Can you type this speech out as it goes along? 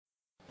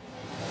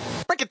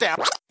down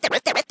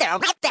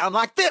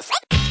like this.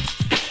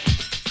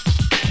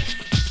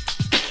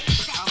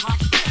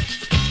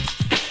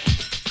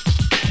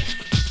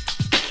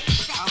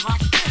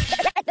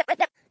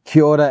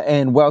 Kia ora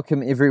and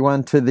welcome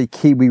everyone to the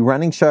Kiwi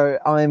Running Show.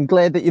 I'm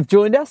glad that you've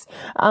joined us.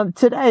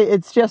 Today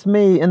it's just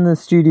me in the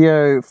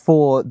studio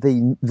for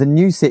the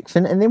news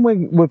section, and then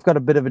we've got a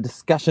bit of a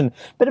discussion,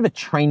 bit of a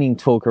training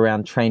talk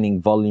around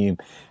training volume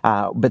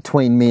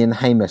between me and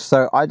Hamish.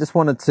 So I just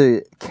wanted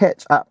to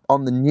catch up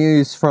on the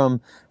news from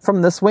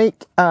this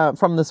week,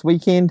 from this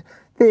weekend.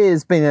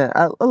 There's been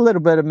a little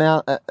bit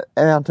amount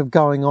of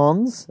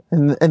going-ons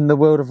in the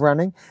world of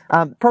running.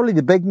 Probably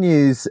the big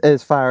news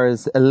as far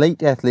as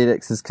elite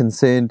athletics is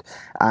concerned,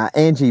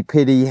 Angie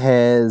Petty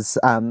has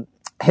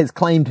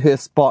claimed her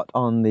spot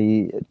on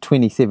the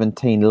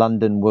 2017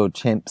 London World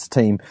Champs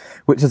team,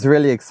 which is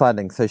really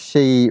exciting. So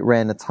she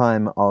ran a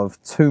time of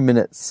 2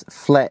 minutes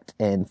flat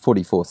and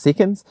 44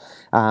 seconds,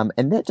 and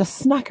that just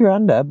snuck her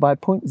under by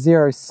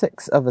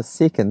 0.06 of a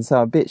second.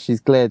 So I bet she's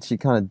glad she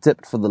kind of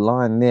dipped for the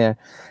line there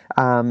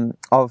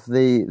of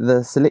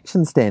the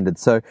selection standard.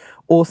 So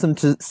awesome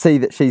to see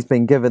that she's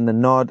been given the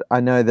nod. I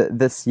know that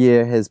this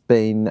year has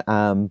been,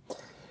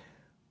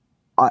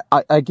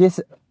 I guess,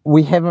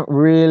 we haven't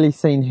really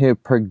seen her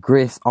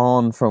progress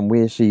on from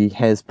where she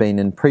has been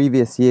in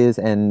previous years,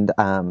 and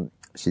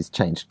she's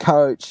changed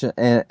coach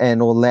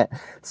and all that.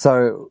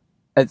 So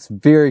it's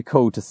very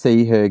cool to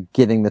see her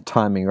getting the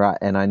timing right,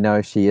 and I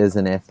know she is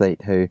an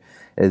athlete who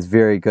is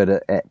very good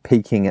at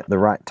peaking at the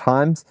right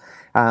times.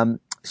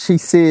 She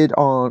said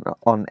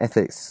on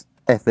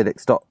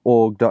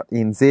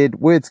athletics.org.nz,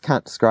 words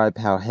can't describe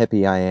how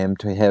happy I am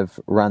to have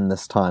run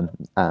this time,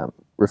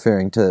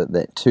 referring to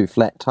that 2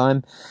 flat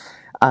time.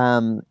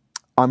 I'm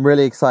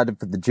really excited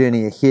for the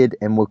journey ahead,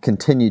 and will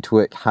continue to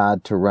work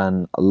hard to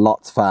run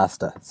lots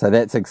faster. So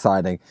that's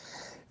exciting.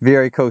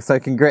 Very cool. So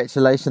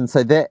congratulations.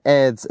 So that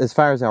adds, as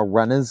far as our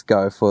runners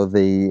go for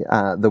the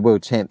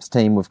World Champs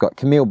team, we've got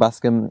Camille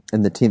Buscombe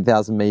in the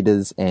 10,000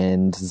 meters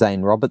and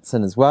Zane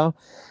Robertson as well.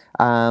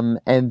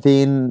 And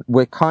then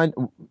we've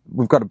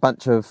got a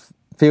bunch of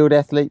field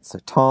athletes, so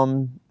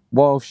Tom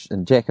Walsh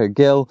and Jack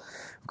O'Gill.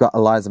 We've got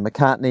Eliza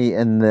McCartney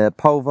in the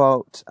pole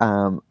vault.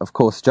 Of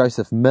course,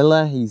 Joseph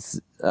Miller, he's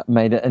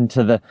made it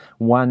into the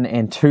 1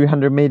 and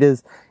 200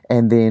 meters.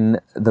 And then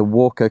the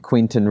walker,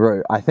 Quentin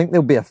Roux. I think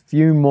there'll be a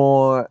few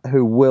more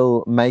who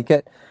will make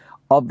it.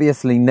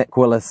 Obviously, Nick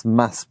Willis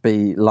must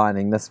be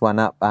lining this one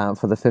up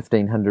for the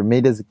 1500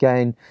 meters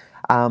again.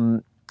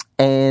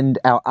 And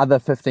our other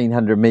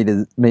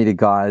 1500 meter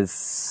guys,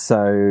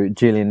 so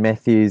Julian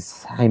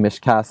Matthews, Hamish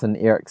Carson,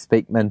 Eric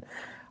Speakman,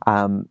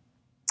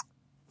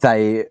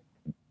 they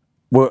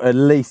will at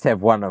least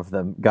have one of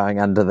them going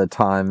under the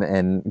time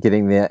and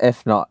getting there,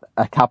 if not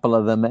a couple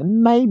of them,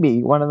 and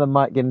maybe one of them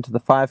might get into the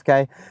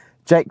 5K.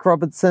 Jake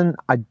Robertson,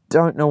 I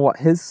don't know what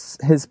his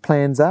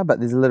plans are, but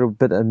there's a little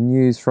bit of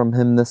news from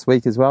him this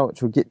week as well,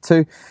 which we'll get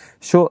to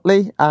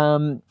shortly.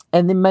 And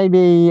then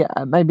maybe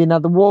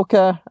another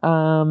walker.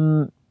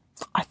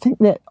 I think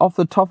that off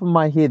the top of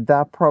my head,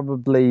 they're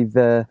probably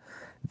the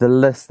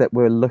list that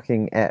we're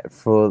looking at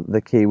for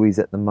the Kiwis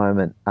at the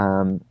moment.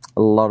 A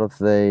lot of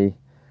the,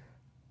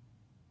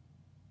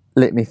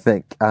 let me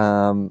think,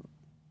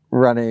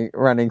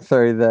 running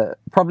through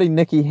probably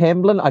Nikki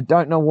Hamblin. I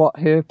don't know what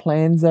her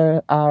plans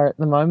are at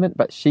the moment,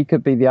 but she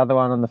could be the other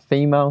one on the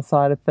female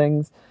side of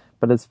things.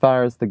 But as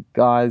far as the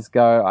guys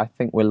go, I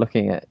think we're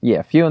looking at,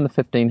 a few in the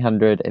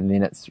 1500, and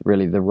then it's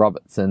really the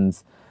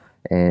Robertsons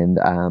and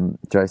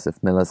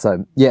Joseph Miller.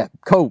 So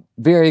cool,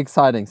 very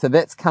exciting. So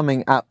that's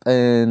coming up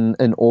in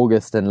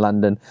August in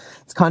London.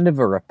 It's kind of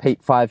a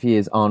repeat 5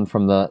 years on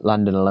from the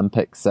London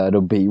Olympics, so it'll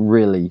be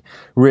really,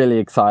 really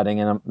exciting,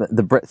 and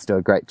the Brits do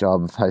a great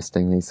job of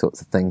hosting these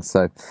sorts of things,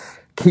 so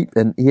keep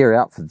an ear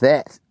out for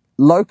that.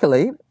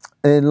 Locally,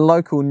 in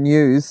local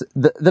news,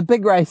 the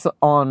big race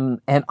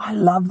on, and I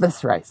love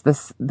this race.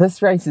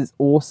 This race is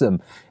awesome,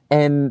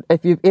 and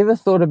if you've ever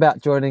thought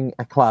about joining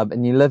a club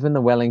and you live in the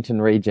Wellington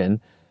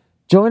region,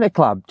 join a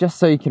club just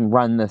so you can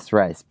run this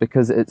race,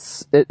 because it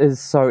is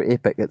so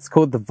epic. It's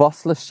called the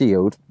Vosla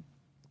Shield.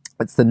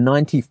 It's the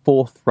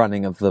 94th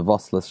running of the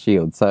Vosla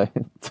Shield. So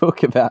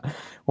talk about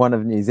one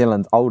of New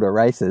Zealand's older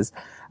races.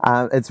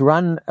 It's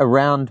run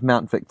around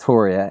Mount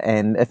Victoria,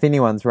 and if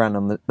anyone's run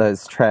on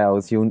those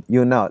trails, you'll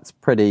know it's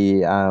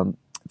pretty.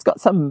 It's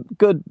got some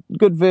good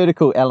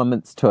vertical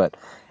elements to it.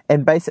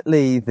 And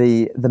basically,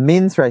 the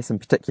men's race in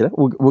particular,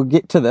 we'll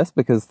get to this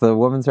because the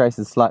women's race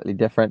is slightly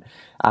different,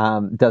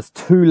 does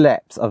 2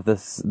 laps of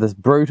this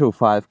brutal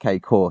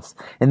 5K course.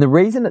 And the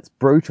reason it's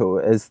brutal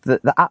is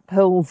that the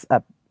uphills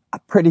are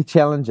pretty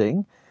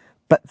challenging,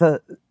 but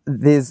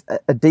there's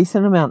a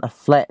decent amount of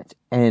flat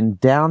and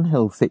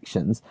downhill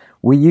sections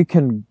where you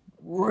can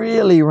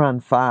really run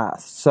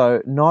fast.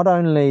 So not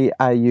only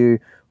are you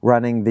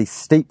running these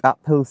steep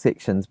uphill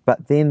sections,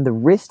 but then the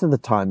rest of the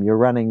time you're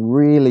running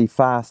really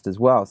fast as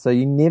well. So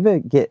you never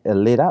get a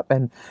let up.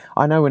 And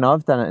I know when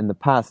I've done it in the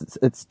past,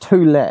 it's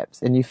 2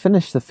 laps and you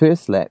finish the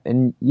first lap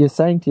and you're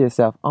saying to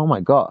yourself, oh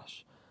my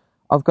gosh,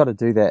 I've got to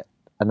do that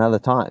another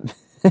time.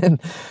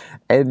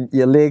 and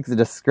your legs are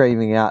just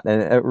screaming out,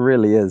 and it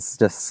really is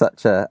just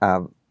such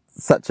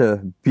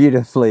a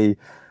beautifully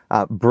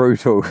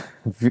brutal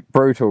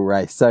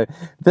race. So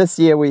this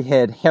year we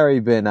had Harry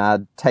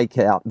Bernard take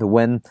out the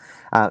win.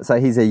 So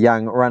he's a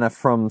young runner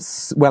from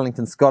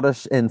Wellington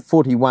Scottish in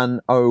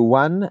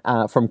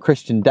 41.01 from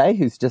Christian Day,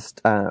 who's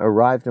just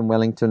arrived in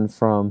Wellington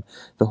from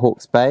the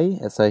Hawke's Bay.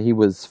 So he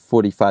was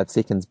 45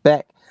 seconds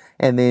back.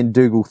 And then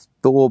Dougal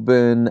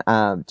Thorburn,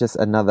 just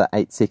another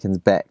 8 seconds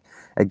back.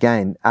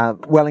 Again,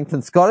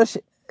 Wellington Scottish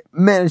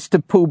managed to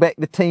pull back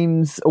the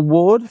team's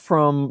award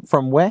from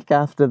WAC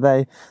after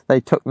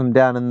they took them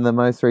down in the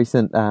most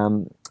recent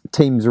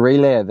teams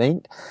relay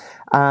event.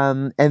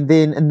 And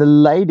then in the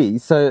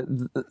ladies, so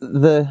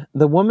the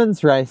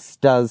women's race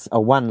does a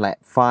 1-lap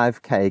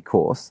 5K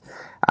course.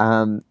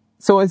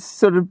 So it's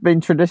sort of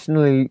been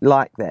traditionally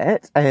like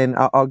that, and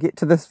I'll get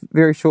to this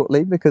very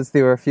shortly because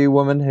there were a few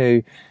women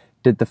who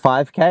did the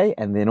 5K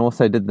and then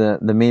also did the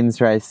men's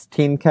race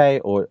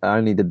 10K, or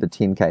only did the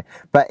 10K.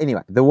 But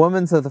anyway, the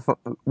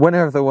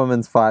winner of the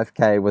women's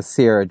 5K was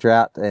Sarah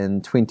Drought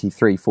in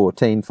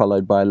 23:14,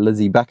 followed by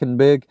Lizzie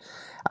Buckenberg,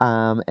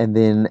 and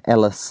then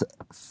Alice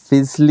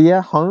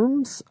Fislier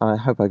Holmes. I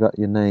hope I got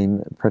your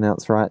name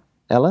pronounced right,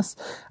 Alice.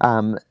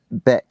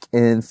 Back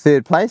in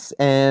third place,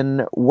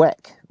 and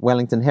WAC,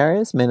 Wellington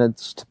Harriers,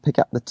 managed to pick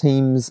up the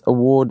team's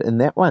award in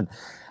that one.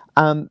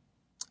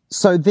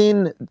 So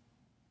then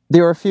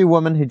there were a few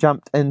women who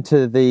jumped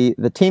into the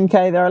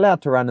 10K. They're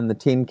allowed to run in the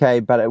 10K,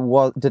 but it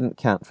didn't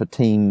count for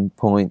team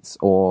points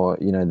or,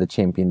 the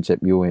championship.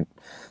 You weren't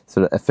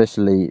sort of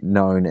officially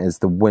known as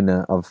the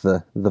winner of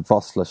the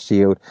Vossler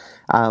Shield.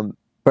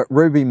 But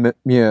Ruby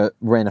Muir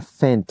ran a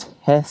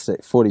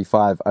fantastic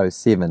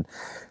 45.07.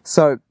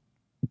 So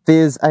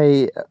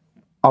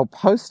I'll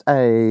post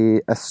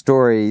a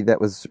story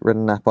that was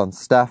written up on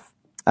Stuff,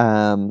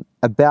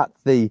 about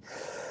the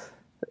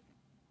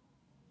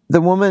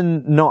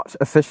woman not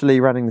officially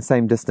running the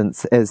same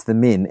distance as the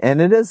men.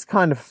 And it is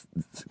kind of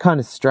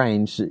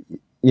strange.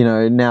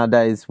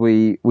 Nowadays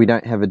we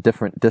don't have a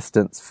different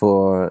distance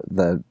for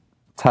the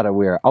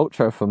Tarawera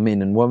Ultra for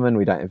men and women.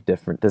 We don't have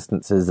different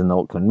distances in the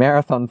Auckland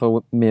Marathon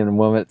for men and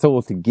women. It's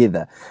all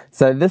together.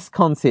 So this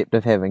concept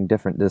of having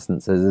different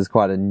distances is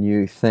quite a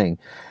new thing.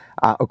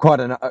 Quite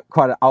an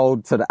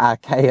old sort of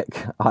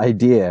archaic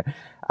idea.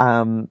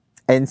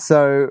 And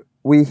so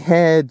we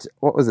had,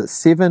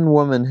 7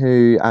 women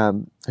who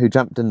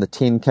jumped in the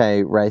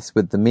 10K race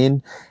with the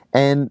men,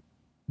 and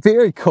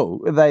very cool.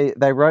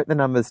 They wrote the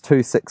numbers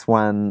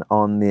 261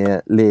 on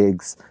their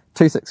legs.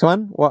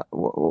 261?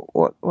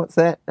 What's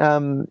that?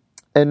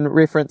 In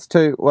reference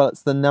to,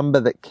 it's the number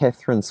that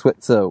Catherine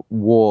Switzer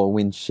wore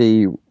when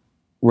she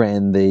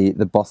ran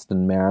the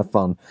Boston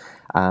Marathon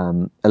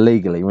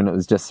illegally, when it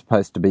was just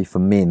supposed to be for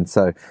men.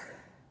 So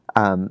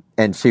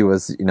and she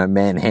was,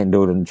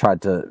 manhandled and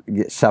tried to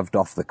get shoved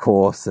off the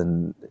course,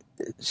 and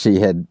she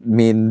had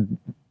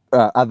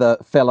other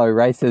fellow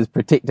racers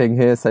protecting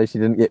her so she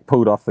didn't get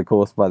pulled off the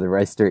course by the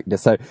race director.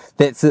 So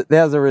that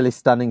was a really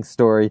stunning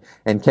story,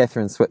 and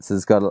Catherine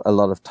Switzer's got a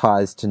lot of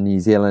ties to New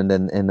Zealand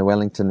and the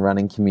Wellington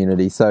running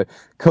community. So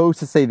cool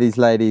to see these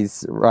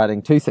ladies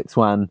riding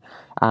 261,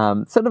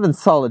 sort of in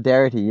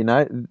solidarity,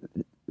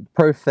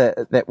 proof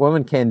that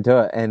women can do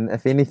it. And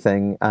if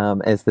anything,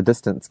 as the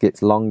distance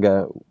gets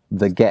longer,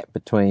 the gap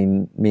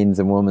between men's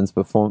and women's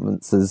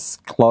performances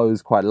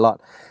close quite a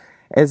lot,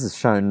 as is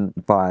shown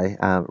by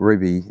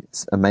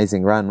Ruby's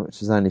amazing run,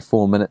 which is only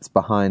 4 minutes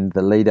behind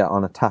the leader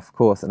on a tough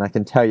course. And I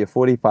can tell you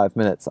 45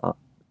 minutes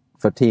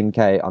for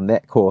 10K on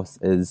that course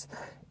is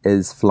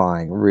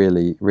flying.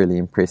 Really, really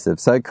impressive.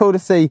 So cool to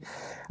see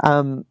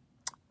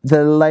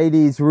the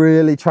ladies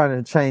really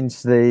trying to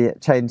change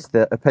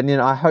the opinion.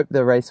 I hope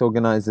the race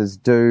organisers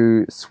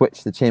do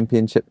switch the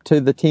championship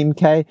to the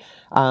 10K,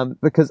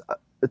 because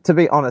to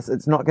be honest,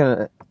 it's not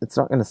gonna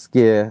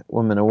scare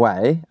women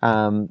away.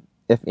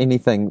 If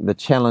anything, the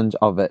challenge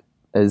of it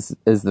is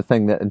the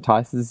thing that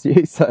entices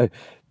you. So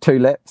 2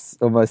 laps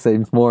almost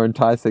seems more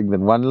enticing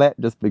than 1 lap,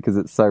 just because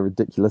it's so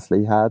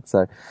ridiculously hard.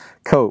 So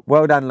cool.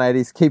 Well done,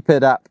 ladies. Keep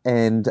it up.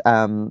 And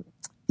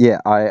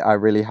I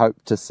really hope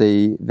to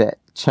see that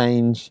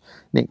change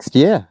next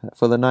year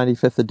for the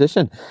 95th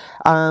edition.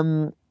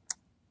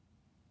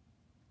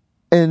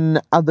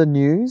 In other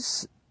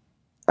news,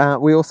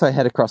 we also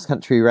had a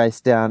cross-country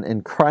race down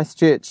in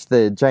Christchurch,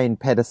 the Jane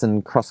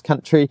Patterson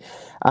cross-country.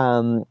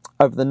 Over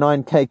the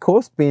 9K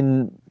course,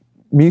 Ben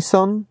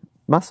Muson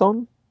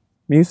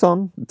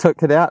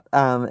took it out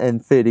in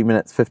 30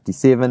 minutes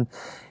 57.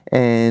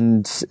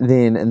 And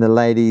then in the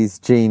ladies,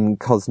 Jean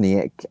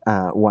Kosniak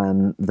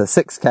won the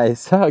 6K.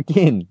 So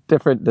again,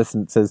 different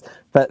distances,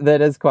 but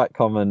that is quite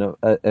common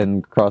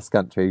in cross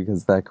country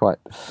because they're quite,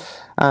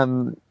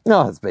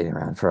 it's been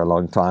around for a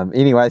long time.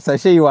 Anyway, so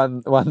she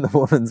won the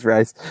women's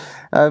race.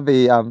 It'll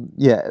be,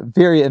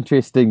 very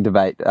interesting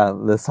debate,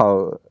 this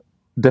whole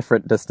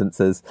different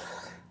distances.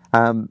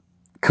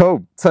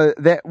 Cool. So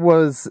that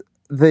was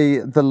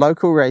the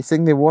local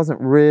racing. There wasn't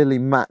really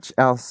much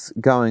else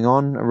going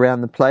on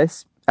around the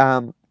place.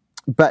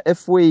 But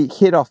if we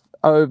head off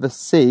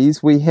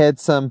overseas, we had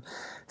some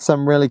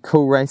really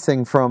cool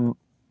racing from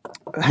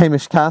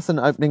Hamish Carson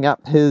opening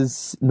up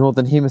his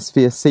Northern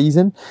Hemisphere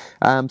season.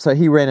 So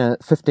he ran a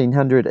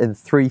 1500 in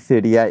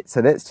 3:38.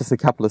 So that's just a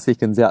couple of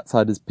seconds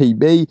outside his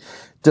PB,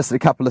 just a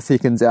couple of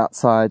seconds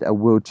outside a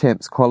World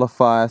Champs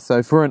qualifier.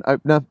 So for an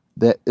opener,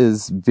 that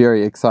is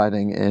very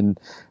exciting, and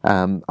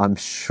I'm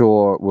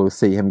sure we'll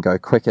see him go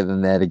quicker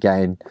than that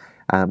again.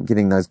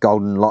 Getting those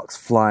golden locks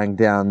flying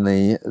down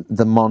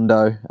the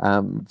Mondo,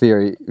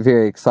 very,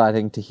 very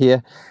exciting to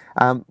hear.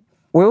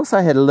 We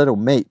also had a little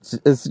meet.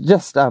 It's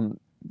just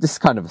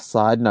kind of a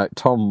side note.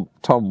 Tom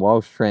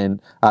Walsh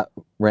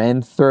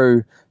ran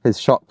through his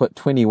shot put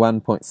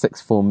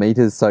 21.64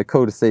 meters. So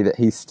cool to see that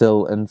he's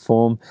still in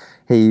form.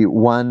 He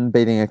won,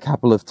 beating a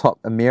couple of top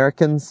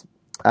Americans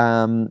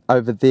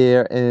over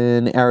there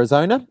in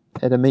Arizona,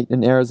 at a meet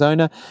in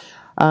Arizona.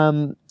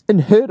 In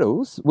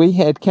hurdles, we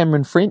had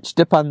Cameron French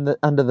dip under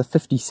the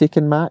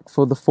 50-second mark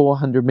for the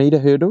 400-meter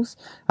hurdles.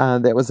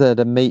 That was at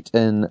a meet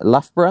in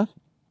Loughborough,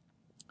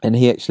 and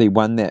he actually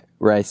won that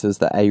race as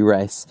the A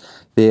race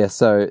there.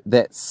 So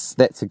that's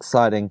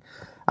exciting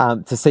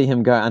to see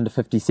him go under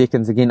 50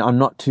 seconds. Again, I'm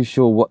not too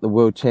sure what the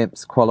World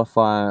Champs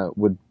qualifier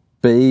would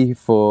be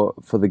for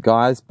the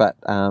guys, but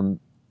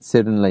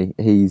certainly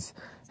he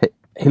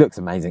looks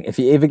amazing. If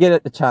you ever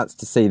get the chance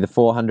to see the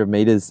 400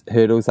 meters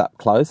hurdles up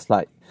close,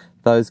 like,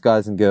 those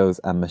guys and girls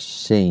are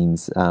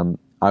machines.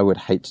 I would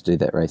hate to do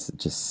that race. It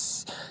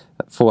just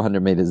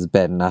 400 meters is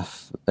bad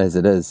enough as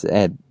it is.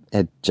 Add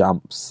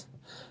jumps.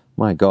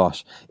 My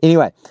gosh.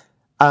 Anyway,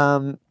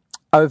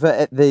 over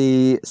at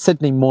the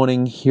Sydney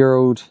Morning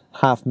Herald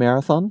Half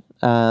Marathon,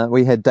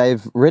 we had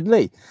Dave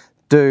Ridley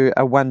do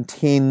a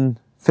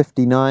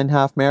 1:10:59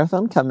 half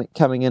marathon,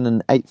 coming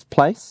in 8th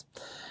place.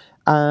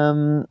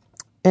 And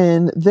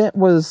that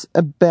was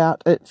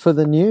about it for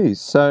the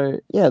news. So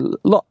yeah,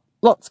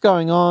 lots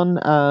going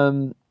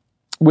on.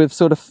 We've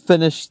sort of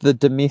finished the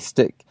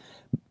domestic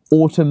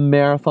autumn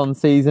marathon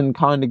season,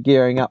 kind of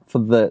gearing up for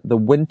the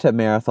winter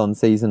marathon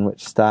season,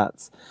 which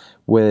starts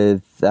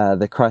with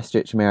the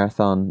Christchurch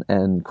Marathon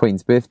and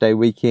Queen's Birthday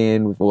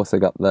weekend. We've also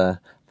got I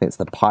think it's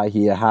the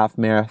Paihia Half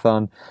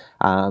Marathon,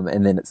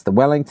 and then it's the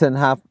Wellington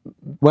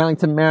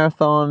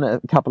Marathon a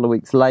couple of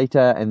weeks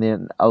later, and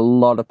then a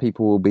lot of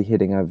people will be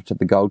heading over to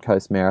the Gold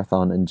Coast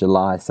Marathon in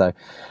July. So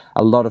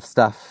a lot of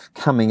stuff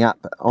coming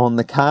up on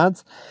the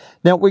cards.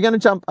 Now we're going to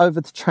jump over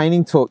to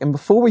Training Talk, and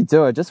before we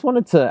do, I just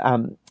wanted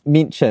to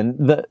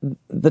mention that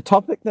the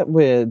topic that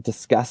we're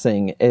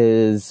discussing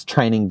is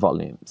training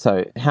volume.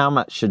 So how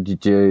much should you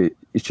do,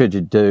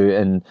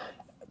 and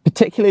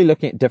particularly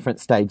looking at different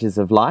stages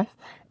of life.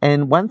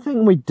 And one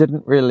thing we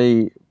didn't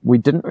really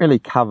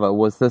cover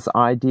was this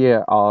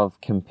idea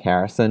of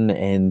comparison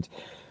and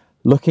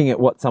looking at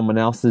what someone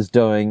else is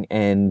doing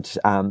and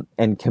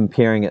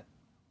comparing it,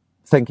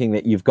 thinking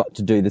that you've got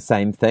to do the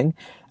same thing.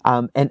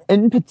 And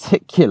in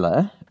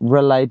particular,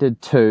 related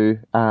to,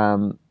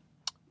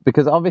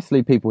 because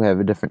obviously people have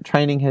a different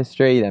training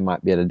history, they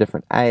might be at a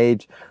different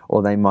age,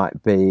 or they might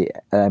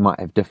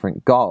have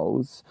different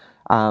goals.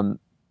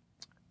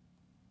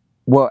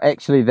 Well,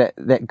 actually,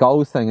 that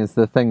goals thing is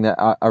the thing that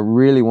I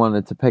really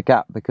wanted to pick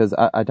up, because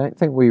I don't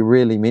think we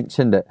really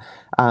mentioned it.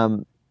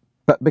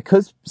 But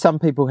because some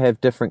people have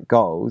different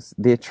goals,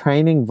 their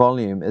training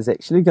volume is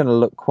actually going to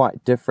look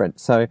quite different.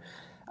 So,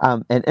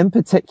 and in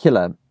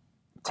particular,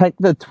 take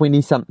the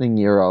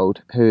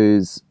 20-something-year-old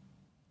who's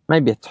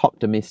maybe a top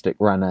domestic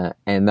runner,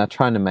 and they're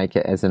trying to make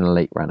it as an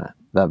elite runner.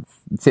 They've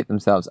set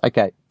themselves,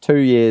 okay, 2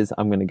 years,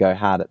 I'm going to go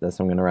hard at this.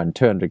 I'm going to run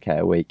 200k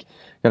a week.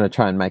 I'm going to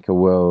try and make a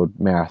world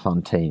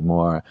marathon team,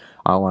 or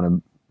I want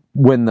to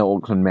win the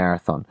Auckland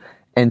Marathon.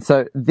 And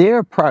so their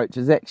approach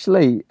is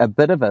actually a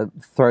bit of a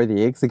throw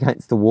the eggs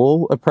against the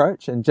wall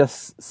approach and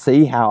just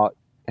see how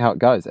it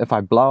goes. If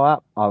I blow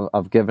up,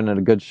 I've given it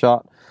a good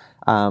shot.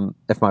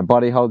 If my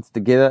body holds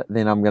together,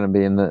 then I'm going to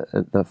be in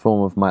the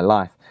form of my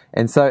life.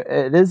 And so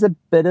it is a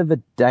bit of a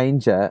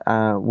danger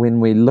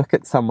when we look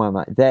at someone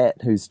like that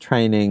who's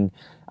training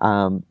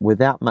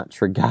without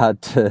much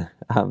regard to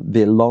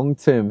their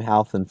long-term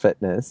health and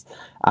fitness,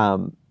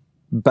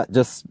 but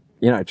just,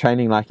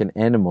 training like an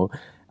animal,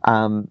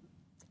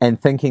 and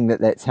thinking that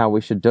that's how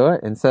we should do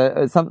it. And so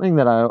it's something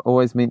that I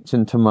always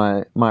mention to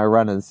my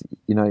runners.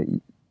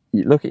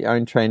 You look at your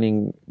own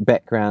training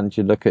background,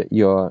 you look at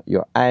your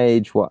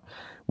age, what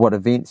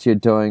events you're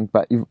doing,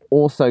 but you've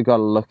also got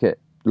to look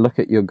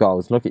at your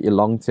goals, look at your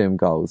long-term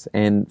goals.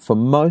 And for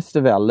most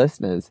of our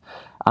listeners,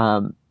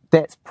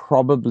 that's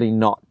probably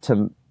not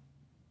to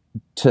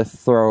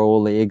throw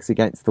all the eggs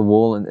against the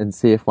wall and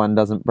see if one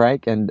doesn't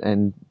break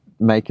and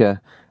make a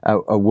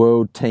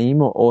world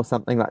team or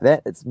something like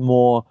that. It's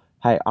more,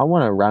 hey, I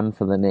want to run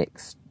for the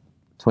next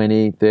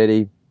 20,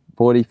 30,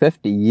 40,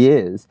 50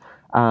 years.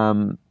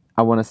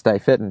 I want to stay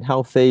fit and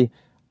healthy.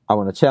 I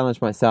want to challenge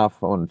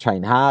myself. I want to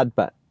train hard,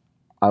 but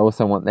I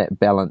also want that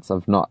balance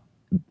of not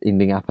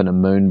ending up in a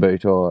moon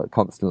boot or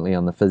constantly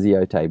on the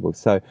physio table.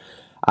 So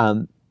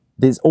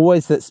there's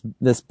always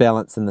this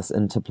balance and this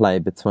interplay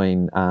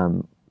between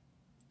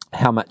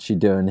how much you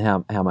do and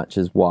how much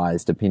is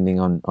wise depending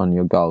on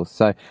your goals.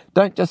 So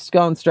don't just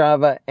go on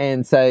Strava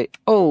and say,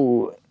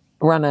 oh,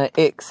 runner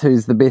X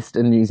who's the best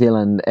in New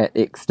Zealand at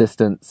X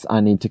distance,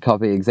 I need to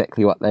copy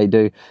exactly what they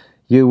do.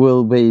 You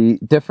will be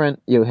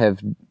different. You'll have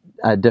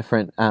a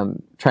different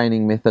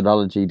training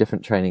methodology,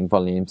 different training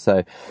volume.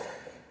 So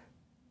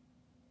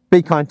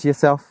be kind to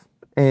yourself.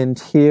 And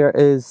here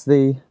is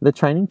the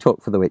training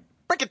talk for the week.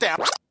 Break it down.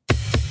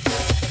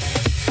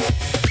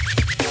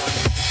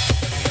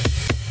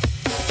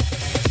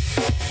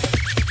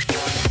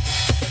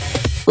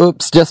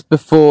 Oops, just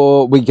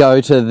before we go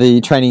to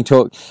the training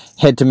talk,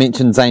 had to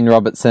mention Zane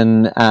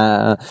Robertson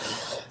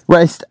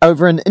raced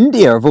over in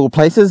India, of all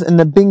places, in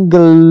the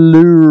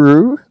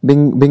Bengaluru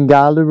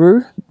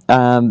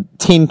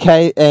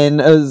 10K,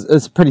 and it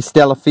was a pretty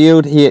stellar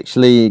field. He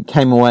actually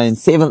came away in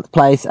 7th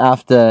place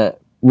after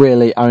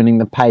really owning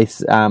the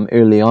pace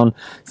early on,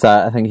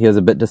 so I think he was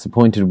a bit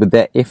disappointed with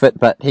that effort,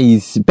 but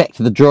he's back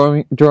to the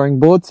drawing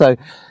board, so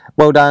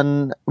well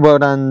done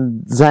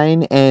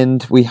Zane,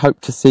 and we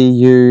hope to see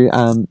you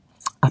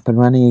up and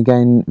running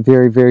again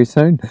very, very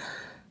soon.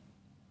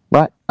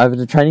 Right, over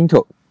to training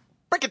talk.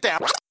 Break it down.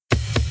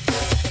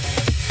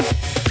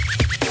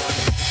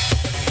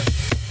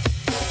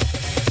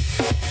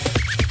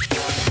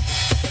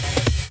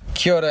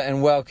 Kia ora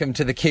and welcome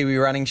to the Kiwi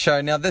Running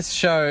Show. Now this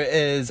show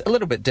is a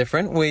little bit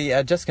different. We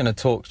are just going to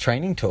talk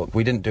training talk.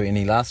 We didn't do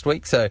any last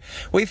week, so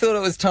we thought it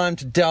was time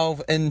to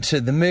delve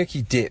into the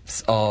murky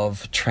depths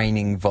of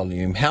training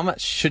volume. How much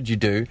should you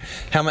do?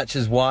 How much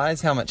is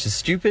wise? How much is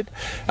stupid?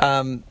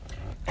 In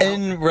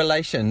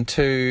relation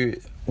to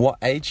what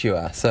age you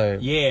are. So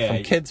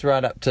from kids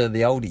right up to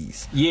the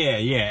oldies. Yeah.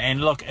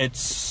 And look,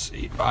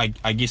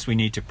 I guess we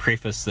need to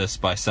preface this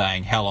by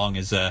saying how long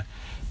is a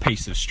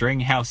piece of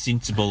string? How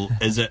sensible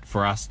is it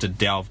for us to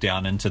delve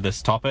down into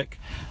this topic?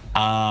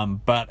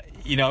 But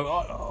you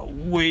know,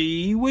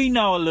 we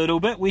know a little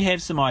bit. We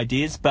have some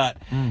ideas, but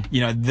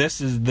you know, this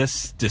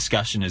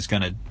discussion is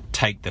going to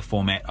take the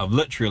format of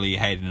literally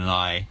Hayden and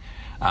I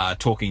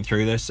talking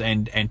through this,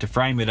 and to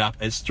frame it up,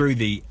 it's through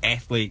the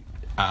athlete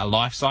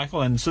life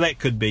cycle, and so that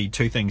could be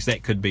two things.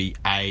 That could be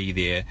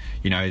their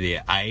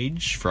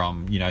age,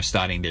 from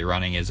starting their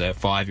running as a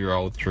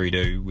 5-year-old through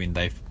to when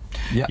they've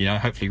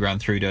hopefully run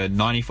through to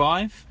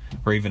 95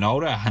 or even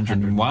older,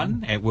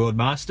 101 at World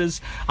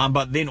Masters,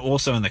 but then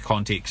also in the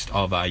context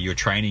of your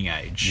training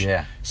age.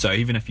 So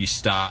even if you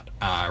start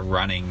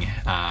running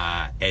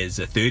as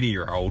a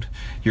 30-year-old,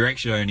 you're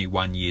actually only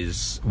 1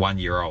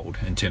 year old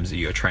in terms of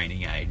your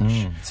training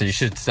age. So you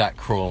should start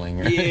crawling.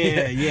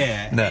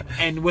 Right? No.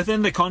 And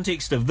within the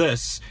context of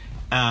this,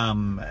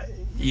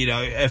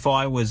 if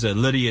I was a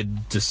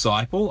Lydiard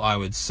disciple, I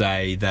would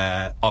say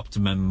the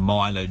optimum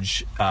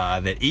mileage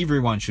that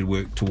everyone should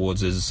work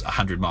towards is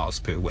 100 miles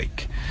per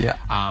week.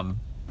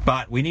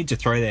 But we need to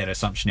throw that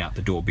assumption out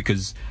the door,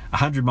 because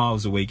 100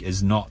 miles a week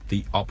is not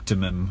the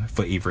optimum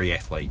for every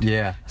athlete.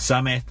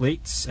 Some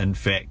athletes, in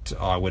fact,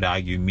 I would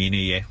argue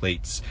many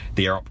athletes,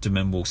 their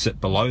optimum will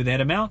sit below that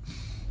amount.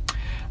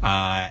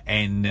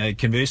 And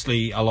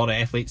conversely, a lot of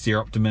athletes, their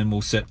optimum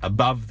will sit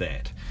above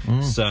that.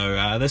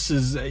 So this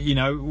is,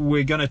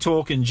 we're going to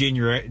talk in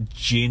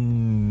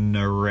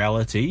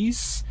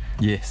generalities.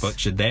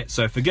 Butchered that.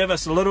 So forgive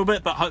us a little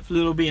bit, but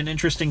hopefully it'll be an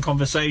interesting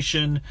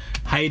conversation.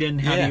 Hayden,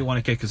 how do you want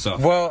to kick us off?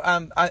 Well,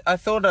 I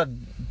thought I'd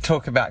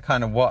talk about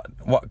kind of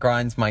what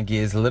grinds my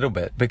gears a little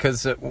bit,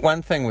 because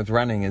one thing with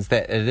running is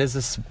that it is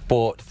a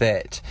sport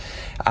that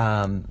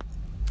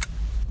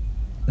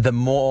the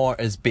more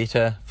is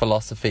better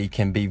philosophy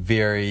can be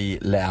very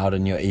loud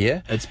in your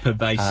ear. It's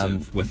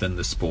pervasive within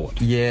the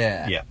sport.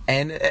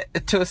 And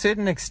to a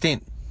certain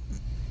extent,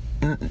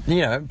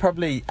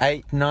 probably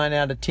 8-9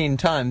 out of 10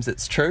 times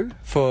it's true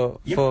for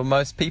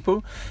most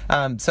people.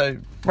 So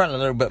run a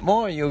little bit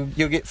more, you'll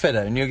get fitter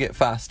and you'll get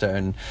faster,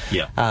 and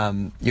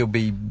you'll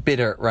be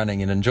better at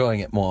running and enjoying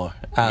it more.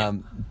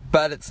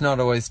 But it's not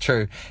always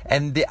true.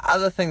 And the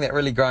other thing that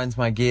really grinds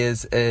my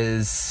gears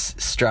is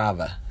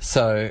Strava.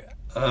 So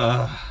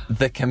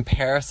the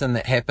comparison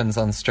that happens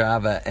on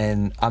Strava,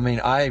 and I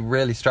mean, I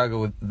really struggle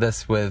with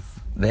this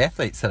with the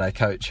athletes that I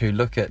coach, who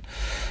look at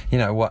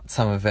what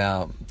some of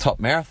our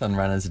top marathon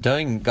runners are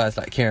doing, guys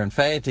like Kieran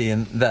Faherty,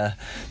 and they're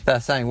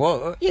saying,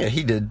 well,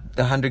 he did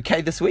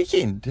 100k this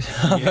weekend. He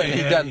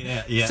done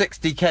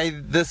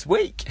 60k this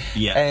week.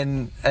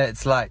 And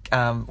it's like,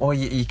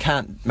 you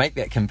can't make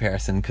that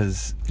comparison,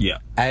 because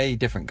A,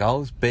 different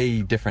goals,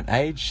 B, different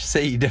age,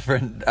 C,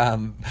 different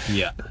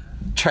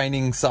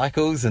training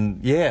cycles,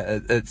 and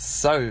it's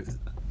so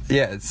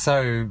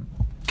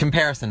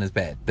comparison is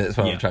bad. That's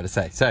what I'm trying to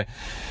say. So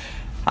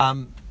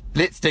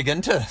let's dig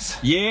into this.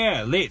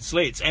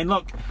 Let's. And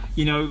look,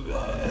 we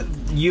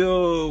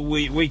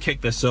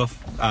kicked this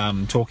off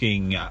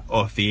talking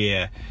off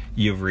air.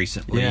 You've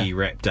recently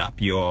wrapped up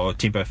your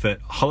Tempo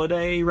Fit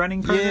holiday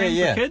running program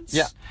for kids.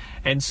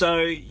 And so,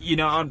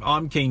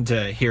 I'm keen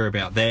to hear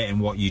about that and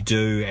what you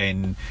do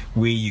and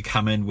where you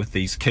come in with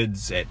these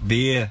kids at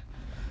their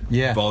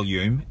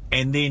volume.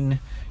 And then,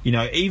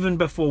 even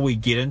before we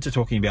get into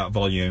talking about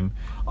volume,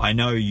 I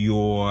know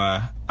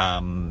you're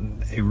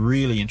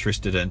really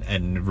interested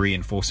in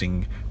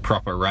reinforcing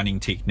proper running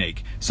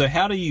technique. So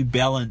how do you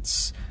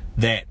balance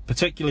that,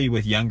 particularly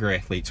with younger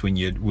athletes, when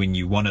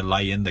you want to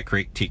lay in the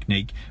correct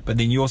technique, but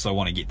then you also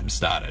want to get them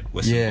started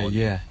with some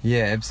volume?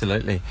 Yeah,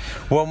 absolutely.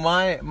 Well,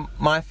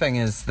 my thing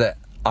is that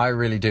I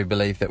really do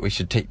believe that we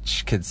should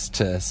teach kids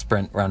to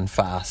sprint, run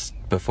fast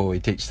before we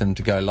teach them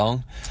to go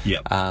long.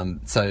 Yep.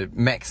 So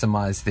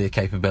maximise their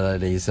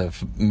capabilities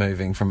of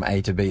moving from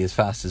A to B as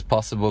fast as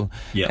possible.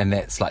 Yep. And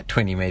that's like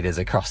 20 metres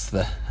across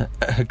the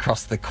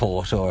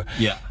court, or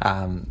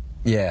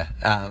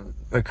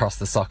across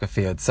the soccer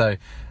field. So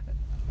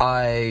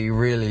I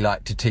really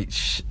like to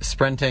teach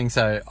sprinting.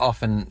 So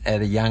often at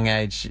a young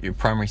age,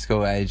 primary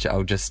school age,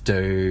 I'll just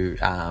do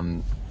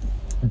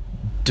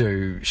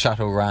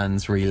shuttle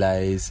runs,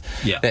 relays,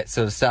 that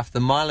sort of stuff. The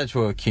mileage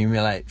will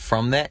accumulate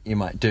from that. You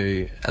might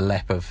do a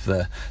lap of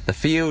the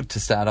field to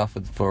start off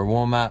with for a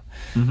warm-up,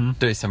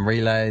 do some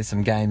relays,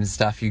 some games and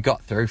stuff. You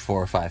got through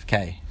 4 or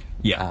 5k.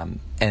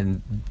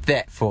 And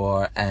that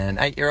for an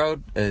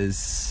 8-year-old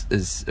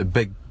is a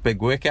big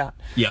workout.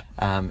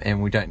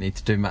 And we don't need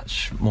to do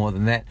much more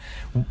than that.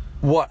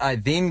 What I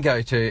then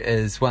go to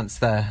is, once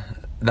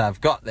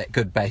they've got that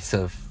good base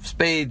of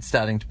speed,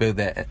 starting to build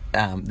that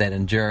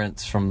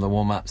endurance from the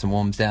warm-ups and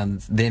warms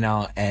downs, then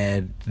I'll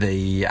add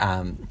the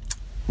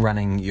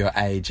running your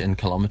age in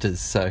kilometres,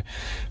 so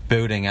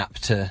building up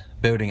to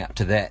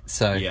that.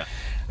 So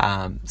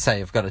say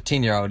you've got a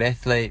 10-year-old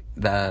athlete,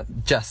 they're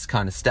just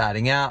kind of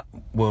starting out,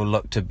 we'll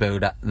look to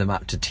build them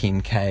up to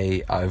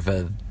 10k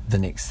over the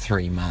next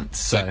 3 months.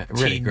 So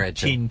really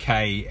gradual.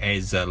 10k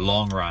as a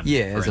long run.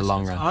 Yeah, as a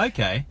long run.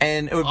 Okay.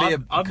 And it would be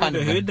I've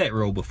never heard that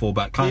rule before,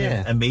 but kind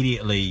of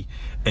immediately,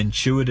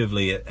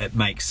 intuitively, it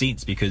makes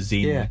sense, because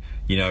then,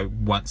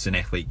 once an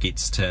athlete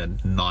gets to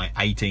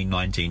 18,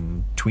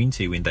 19,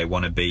 20, when they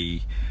want to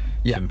be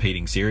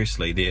competing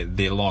seriously,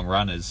 their long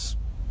run is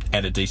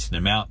at a decent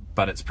amount,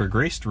 but it's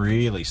progressed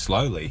really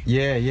slowly.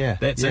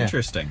 That's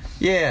interesting.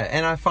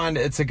 And I find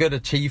it's a good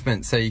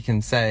achievement. So you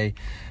can say,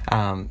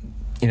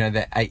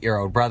 that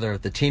 8-year-old brother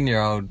of the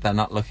 10-year-old, they're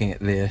not looking at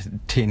their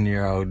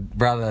 10-year-old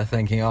brother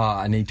thinking,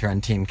 I need to run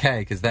 10k,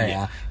 because they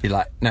are. You're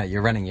like, no,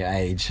 you're running your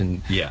age,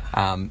 and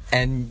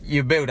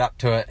you build up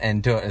to it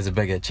and do it as a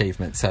big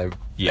achievement. So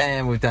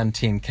bam, we've done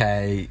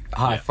 10k,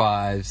 high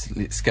fives,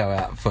 let's go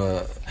out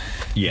for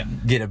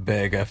get a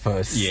burger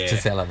first to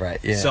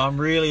celebrate. So I'm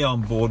really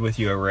on board with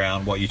you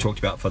around what you talked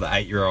about for the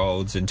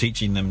 8-year-olds and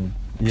teaching them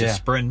to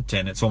sprint,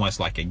 and it's almost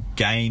like a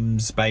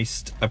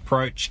games-based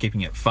approach,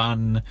 keeping it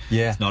fun.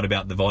 It's not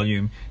about the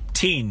volume.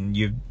 10,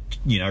 you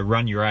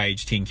run your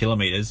age 10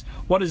 kilometres.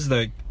 What does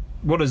the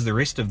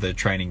rest of the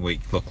training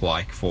week look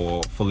like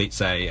for let's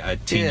say a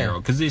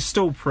 10-year-old? Because they're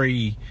still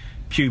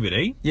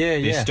pre-puberty.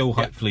 They're still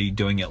hopefully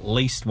doing at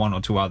least one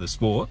or two other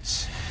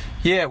sports.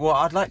 Well,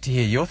 I'd like to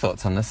hear your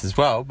thoughts on this as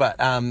well,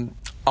 but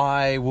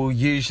I will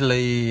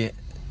usually...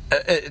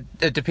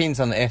 It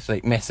depends on the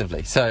athlete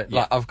massively. So,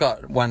 I've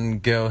got one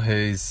girl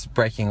who's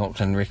breaking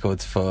Auckland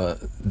records for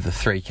the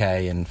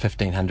 3k and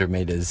 1500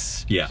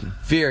 metres.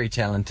 Very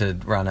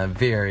talented runner,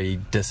 very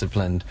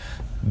disciplined,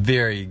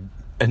 very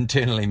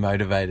internally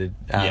motivated.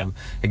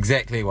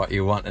 Exactly what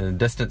you want in a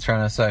distance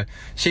runner. So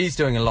she's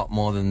doing a lot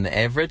more than the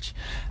average.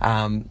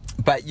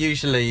 But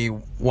usually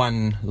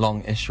one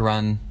long-ish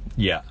run.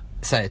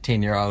 Say a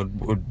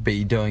 10-year-old would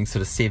be doing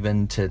sort of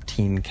 7 to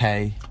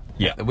 10k.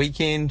 At the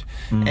weekend,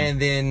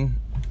 and then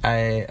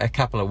a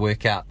couple of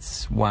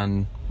workouts,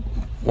 one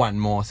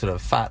more sort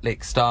of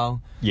fartlek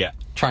style.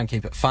 Try and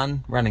keep it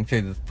fun, running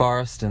through the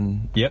forest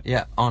and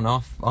on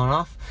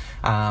off,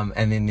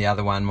 and then the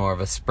other one more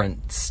of a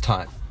sprints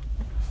type,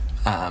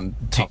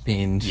 top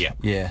end. 90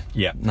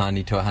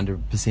 to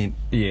 100%.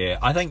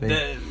 I think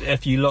that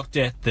if you looked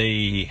at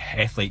the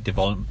athlete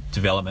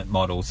development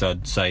models,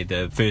 I'd say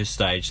the first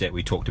stage that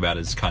we talked about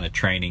is kind of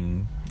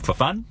training for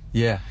fun.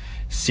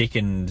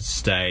 Second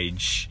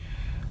stage,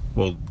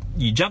 well,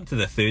 you jump to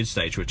the third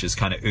stage, which is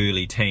kind of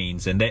early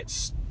teens, and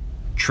that's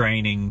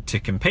training to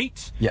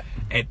compete.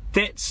 At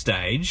that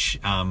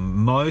stage,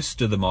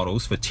 most of the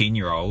models for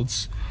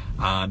 10-year-olds,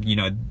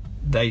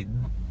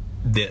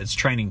 it's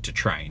training to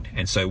train.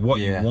 And so what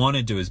you want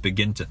to do is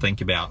begin to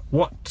think about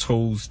what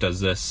tools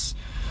does this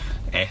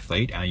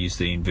athlete, I use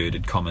the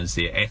inverted commas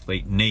there,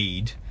 athlete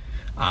need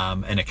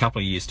in a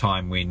couple of years'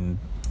 time, when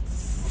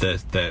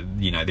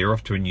they're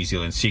off to a New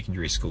Zealand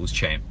secondary schools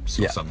champs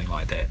or something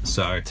like that.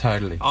 So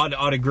totally,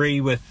 I'd agree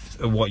with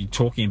what you're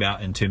talking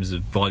about in terms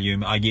of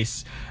volume. I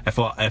guess if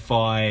a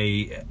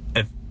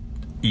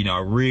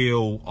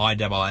real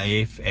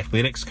IAAF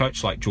athletics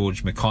coach like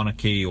George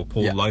McConaughey or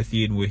Paul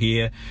Lothian were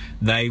here,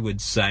 they would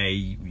say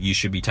you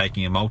should be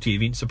taking a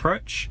multi-events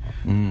approach.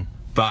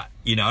 But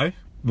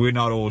we're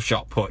not all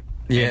shot put.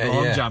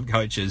 Long jump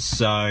coaches,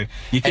 so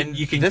you can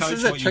this coach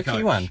is a what you tricky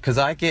coach. one, because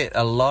I get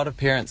a lot of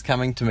parents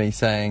coming to me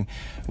saying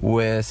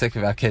we're sick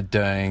of our kid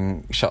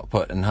doing shot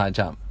put and high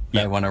jump.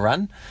 They want to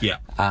run.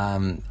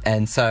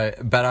 And so,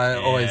 but I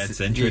always,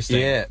 it's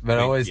interesting. I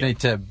always need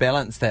to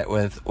balance that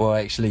with, well,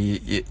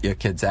 actually, your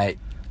kid's 8.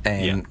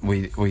 and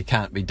we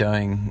can't be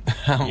doing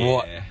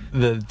what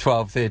the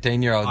 12,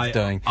 13-year-olds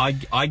doing.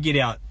 I get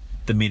out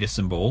the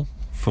medicine ball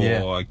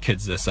for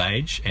kids this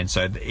age, and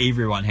so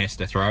everyone has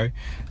to throw.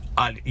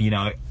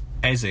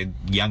 As a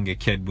younger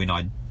kid, when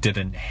I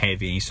didn't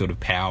have any sort of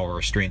power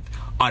or strength,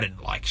 I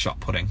didn't like shot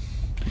putting.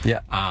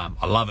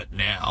 I love it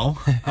now.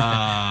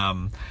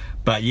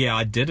 But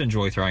I did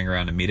enjoy throwing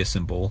around a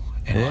medicine ball,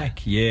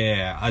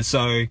 and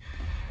so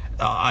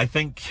I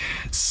think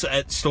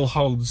it still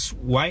holds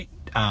weight.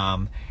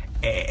 And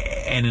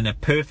in a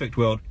perfect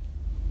world,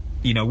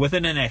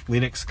 within an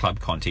athletics club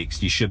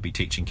context, you should be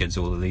teaching kids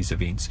all of these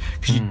events,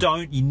 because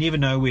you never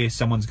know where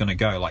someone's going to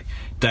go. Like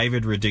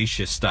David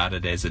Rudisha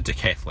started as a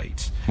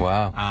decathlete.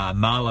 Wow.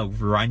 Marla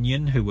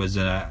Runyon, who was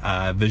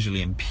a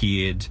visually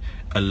impaired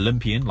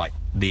Olympian, like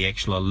the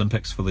actual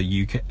Olympics for the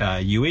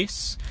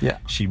US. Yeah.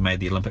 She made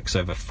the Olympics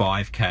over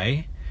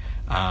 5K.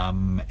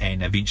 And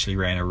eventually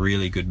ran a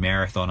really good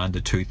marathon under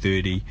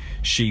 2:30.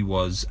 She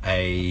was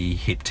a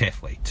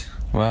heptathlete.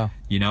 Wow.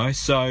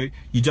 So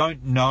you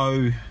don't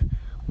know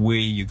where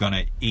you're going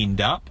to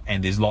end up,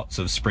 and there's lots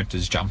of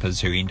sprinters,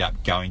 jumpers who end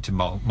up going to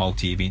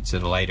multi-events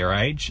at a later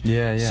age.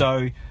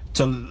 So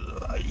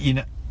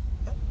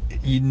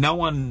no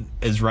one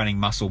is running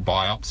muscle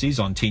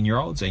biopsies on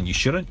 10-year-olds, and you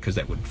shouldn't, because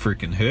that would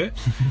freaking hurt.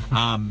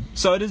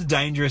 So it is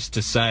dangerous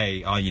to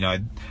say,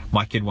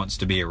 my kid wants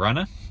to be a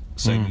runner,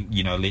 so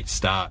let's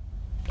start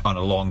on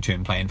a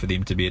long-term plan for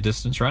them to be a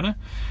distance runner.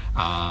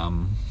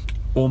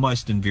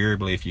 Almost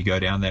invariably, if you go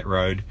down that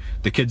road,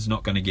 the kid's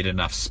not going to get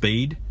enough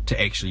speed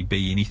to actually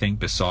be anything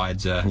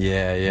besides a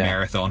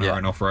marathon or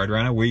an off-road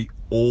runner. We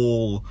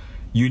all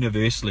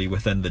universally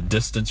within the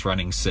distance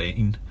running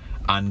scene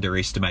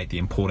underestimate the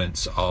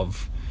importance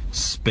of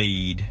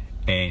speed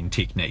and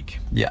technique.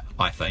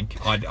 I think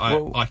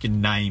I can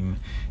name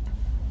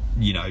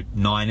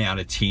 9 out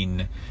of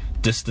 10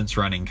 distance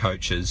running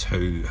coaches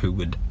who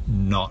would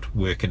not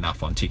work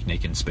enough on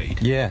technique and speed.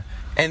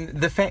 And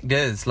the fact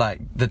is,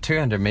 like, the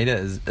 200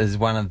 metres is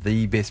one of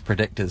the best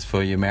predictors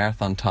for your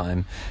marathon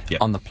time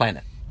on the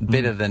planet,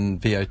 better than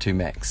VO2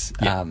 max,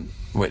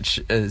 which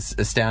is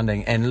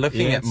astounding. And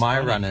looking at my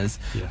runners,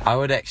 I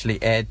would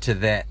actually add to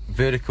that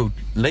vertical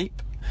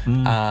leap,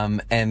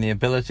 and the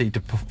ability to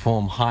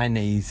perform high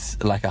knees,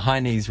 like a high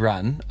knees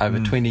run over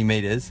 20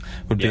 metres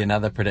would be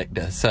another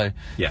predictor. So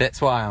that's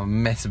why I'm a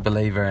massive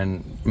believer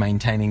in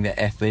maintaining that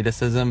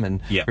athleticism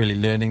and really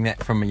learning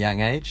that from a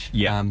young age.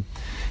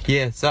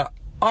 So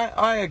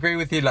I agree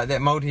with you, like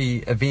that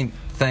multi-event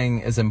thing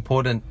is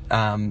important.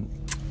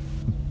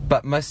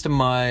 But most of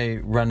my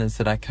runners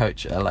that I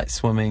coach are like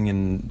swimming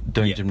and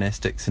doing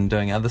gymnastics and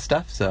doing other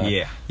stuff. So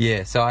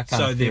so I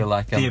kind of feel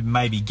like they're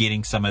maybe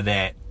getting some of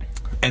that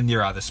in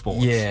their other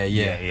sports.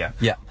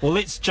 Well,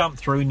 let's jump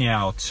through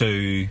now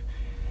to,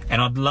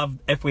 and I'd love,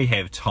 if we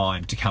have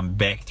time, to come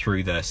back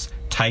through this,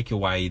 take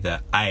away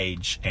the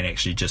age and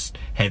actually just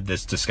have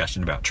this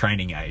discussion about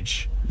training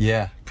age.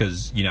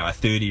 Because, a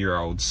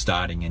 30-year-old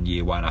starting in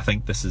year one, I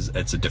think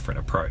it's a different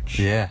approach.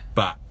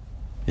 But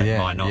it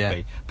might not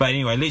be. But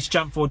anyway, let's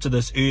jump forward to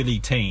this early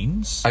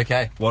teens.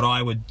 Okay. What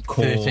I would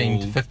call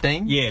 13 to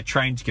 15? Yeah,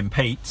 train to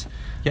compete.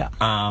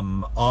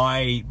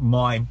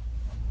 My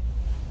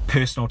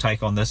personal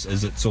take on this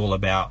is it's all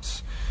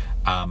about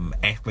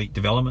athlete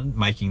development,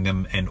 making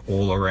them an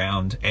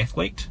all-around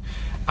athlete,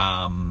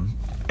 and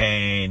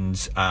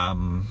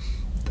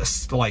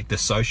like the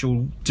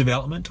social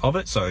development of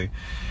it. So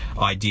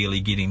ideally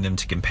getting them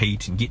to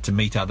compete and get to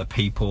meet other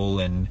people,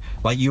 and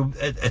like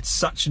it's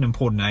such an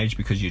important age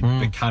because you're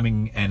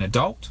becoming an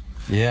adult.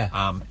 It's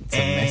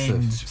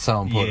massive,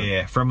 so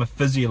important. From a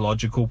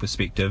physiological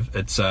perspective,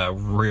 it's a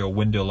real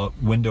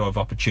window of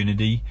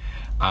opportunity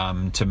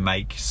to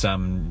make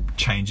some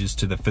changes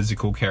to the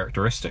physical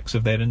characteristics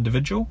of that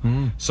individual.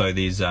 So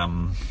there's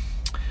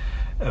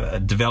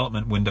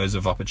development windows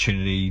of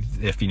opportunity.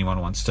 If anyone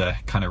wants to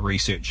kind of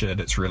research it,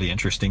 it's really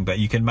interesting. But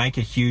you can make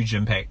a huge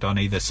impact on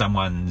either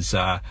someone's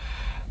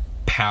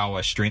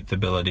power, strength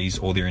abilities,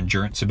 or their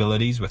endurance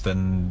abilities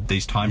within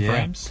these time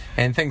frames.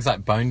 And things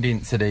like bone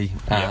density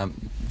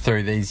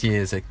through these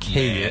years are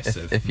key.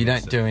 If you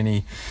don't do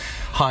any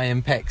high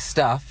impact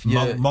stuff,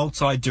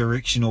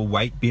 multi-directional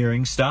weight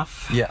bearing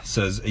stuff.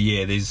 So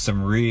there's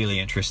some really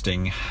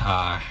interesting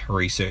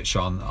research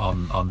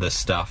on this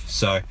stuff.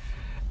 So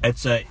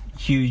it's a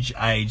huge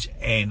age,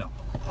 and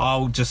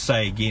I'll just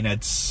say again,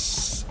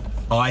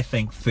 I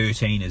think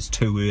 13 is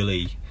too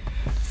early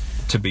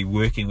to be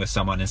working with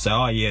someone and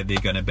say,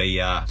 they're going to be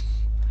a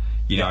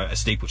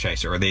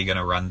steeplechaser, or they're going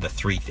to run the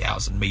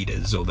 3,000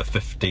 meters or the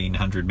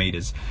 1,500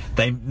 meters.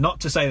 Not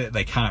to say that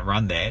they can't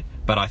run that,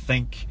 but I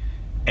think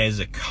as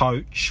a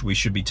coach we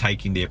should be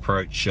taking the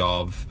approach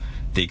of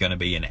they're going to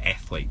be an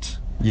athlete,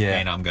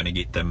 and I'm going to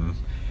get them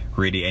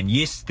ready. And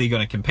yes, they're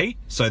going to compete,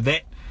 so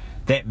that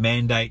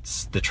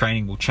mandates the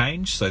training will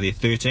change. So they're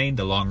 13,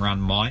 the long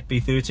run might be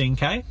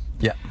 13k,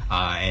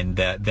 and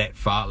that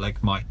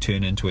fartlek might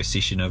turn into a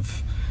session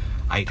of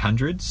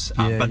 800s.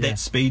 Yeah, But yeah. that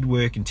speed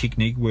work and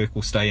technique work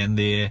will stay in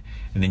there,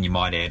 and then you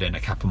might add in a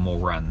couple more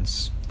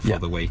runs for Yeah.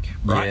 the week.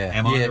 Right? Yeah,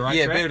 Am I on yeah, the right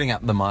yeah, track? building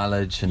up the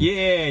mileage and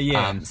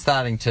Yeah.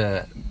 starting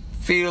to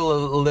feel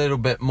a little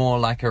bit more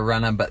like a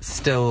runner, but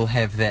still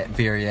have that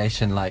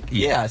variation. Like,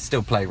 I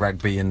still play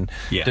rugby and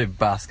Yeah. do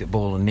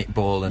basketball and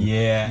netball, and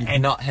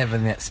and not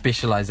having that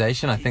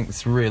specialisation. I think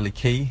it's really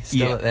key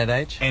still at that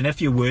age. And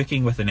if you're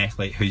working with an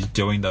athlete who's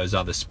doing those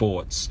other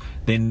sports,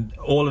 then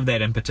all of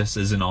that impetus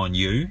isn't on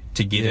you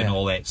to get in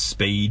all that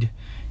speed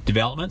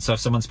development. So if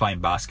someone's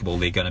playing basketball,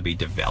 they're going to be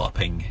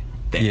developing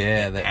that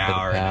that bit of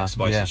power and power,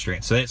 explosive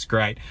strength. So that's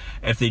great.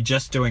 If they're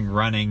just doing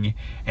running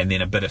and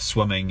then a bit of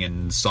swimming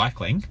and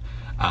cycling,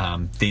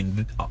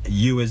 then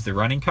you as the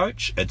running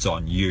coach, it's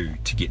on you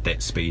to get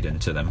that speed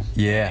into them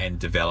and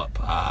develop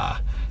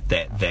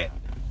that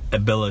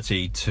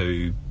ability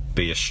to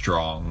be a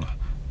strong,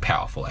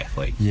 powerful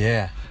athlete.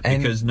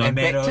 Because no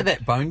matter, back to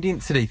that bone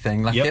density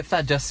thing, like if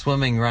they're just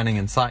swimming, running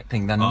and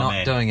cycling, they're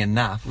not doing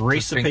enough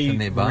to strengthen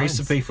their bones.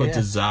 Recipe for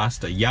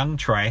disaster. Young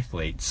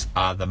triathletes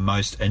are the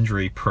most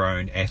injury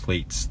prone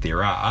athletes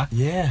there are.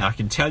 And I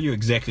can tell you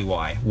exactly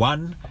why.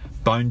 One,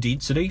 bone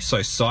density.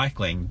 So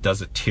cycling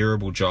does a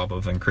terrible job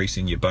of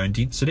increasing your bone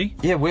density.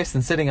 Worse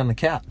than sitting on the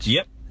couch.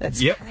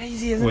 That's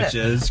crazy, isn't it? Which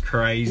is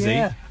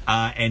crazy.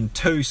 And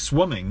two,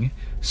 swimming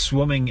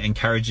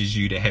encourages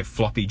you to have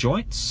floppy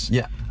joints,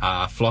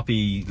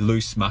 floppy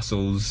loose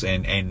muscles,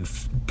 and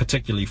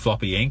particularly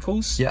floppy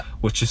ankles,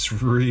 which is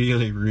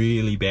really,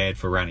 really bad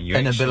for running.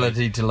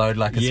 Inability to load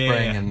like a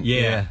spring.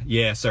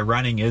 And So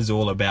running is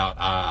all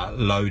about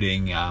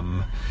loading,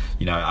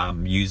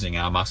 using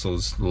our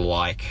muscles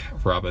like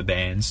rubber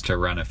bands to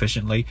run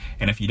efficiently.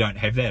 And if you don't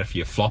have that, if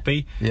you're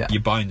floppy,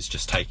 your bone's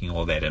just taking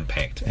all that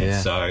impact.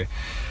 And so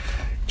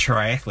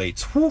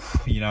triathletes,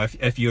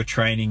 if you're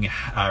training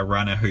a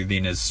runner who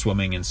then is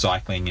swimming and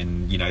cycling,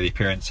 and their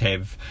parents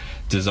have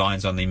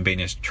designs on them being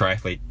a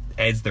triathlete,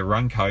 as the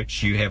run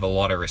coach, you have a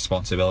lot of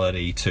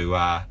responsibility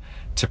to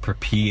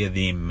prepare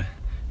them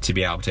to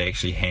be able to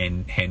actually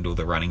handle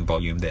the running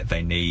volume that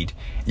they need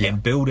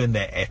and build in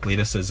that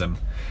athleticism.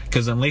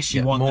 Because unless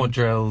you want more them,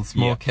 drills,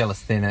 more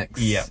calisthenics.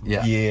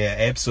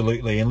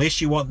 Absolutely. Unless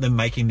you want them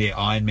making their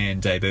Ironman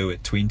debut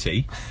at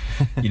 20,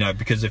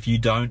 because if you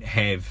don't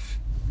have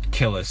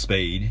killer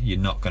speed, you're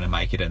not going to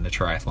make it in the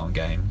triathlon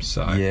game.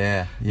 So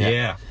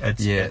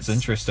it's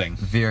interesting,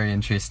 very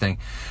interesting.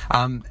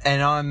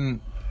 And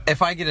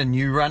if I get a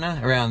new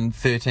runner around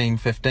 13,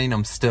 15,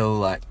 I'm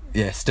still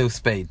still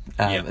speed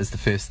is the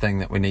first thing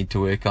that we need to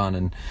work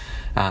on,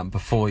 and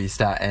before you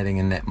start adding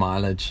in that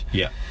mileage.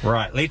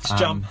 Right, let's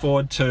jump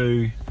forward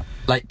to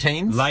late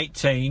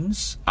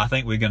teens. I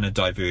think we're going to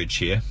diverge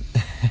here.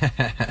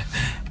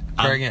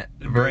 Bring it.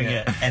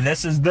 And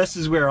this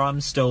is where I'm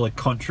still a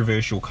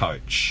controversial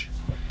coach.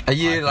 Are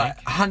you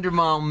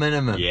 100-mile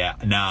minimum?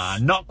 Nah,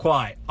 not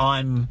quite.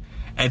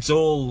 It's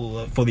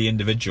all for the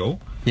individual.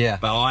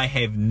 But I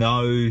have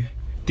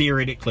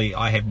theoretically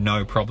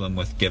no problem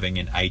with giving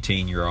an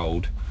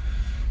 18-year-old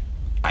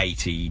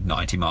 80,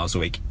 90 miles a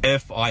week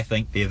if I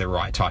think they're the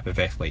right type of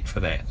athlete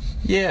for that.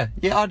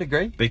 I'd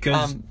agree.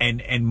 Because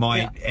and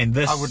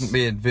this, I wouldn't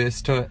be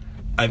adverse to it.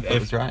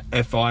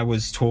 If I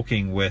was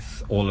talking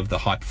with all of the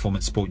high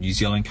performance sport New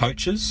Zealand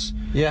coaches,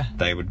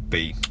 they would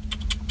be,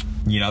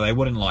 they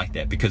wouldn't like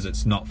that because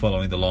it's not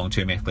following the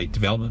long-term athlete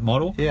development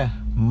model.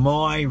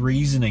 My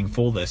reasoning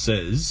for this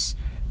is,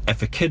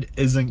 if a kid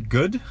isn't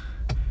good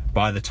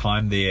by the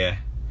time they're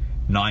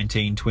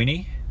 19,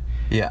 20,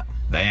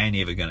 they ain't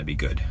ever going to be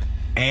good.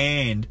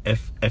 And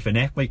if an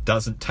athlete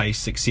doesn't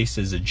taste success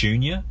as a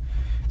junior,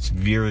 it's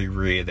very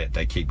rare that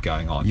they keep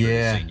going on through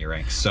the senior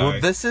ranks. So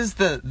this is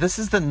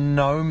the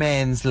no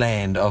man's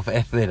land of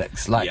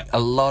athletics. A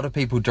lot of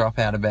people drop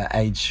out about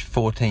age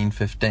 14,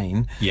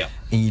 15, and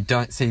you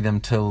don't see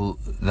them till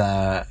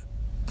they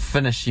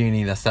finish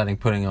uni. They're starting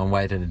putting on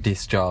weight at a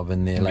desk job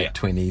in their late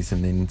 20s,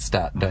 and then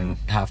start doing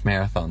half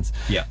marathons.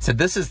 So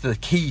this is the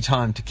key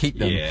time to keep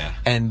them,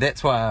 and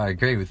that's why I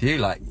agree with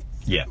you.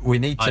 We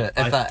need to,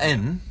 if they're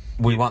in,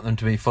 we want them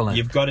to be full in.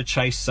 You've got to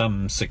chase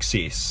some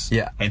success.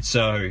 And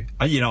so,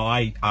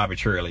 I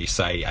arbitrarily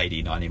say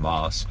 80, 90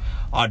 miles.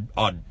 I'd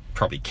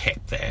probably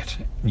cap that.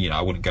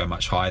 I wouldn't go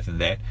much higher than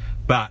that.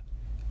 But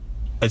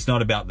it's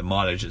not about the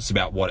mileage, it's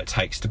about what it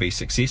takes to be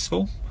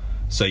successful.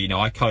 So,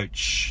 I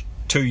coach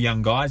two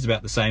young guys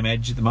about the same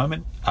age at the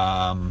moment.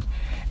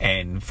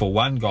 And for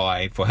one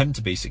guy, for him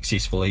to be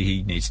successful,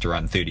 he needs to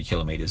run 30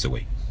 kilometres a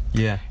week.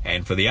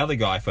 And for the other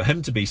guy, for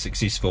him to be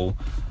successful,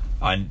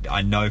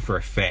 I know for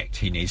a fact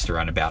he needs to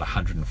run about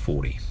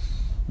 140.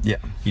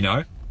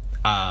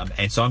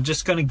 And so I'm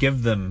just going to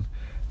give them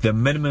the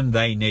minimum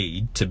they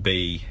need to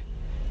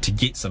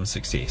get some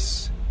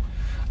success.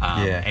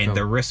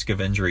 The risk of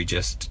injury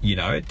just,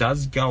 it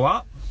does go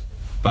up.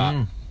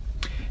 But,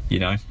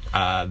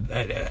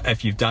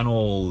 if you've done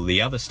all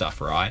the other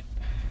stuff right,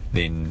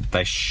 then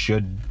they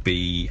should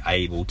be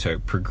able to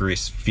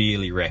progress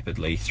fairly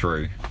rapidly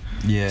through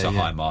to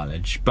high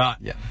mileage. But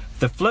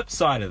the flip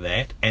side of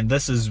that, and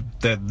this is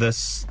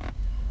this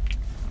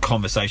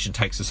conversation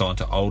takes us on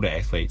to older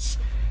athletes,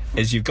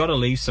 is you've got to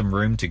leave some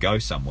room to go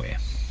somewhere.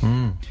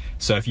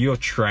 So if you're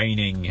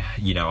training,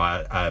 you know,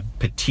 a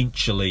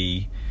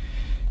potentially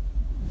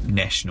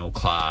national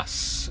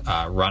class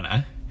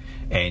runner,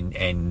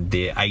 and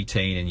they're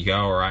 18, and you go,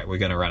 all right, we're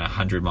going to run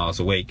 100 miles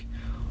a week.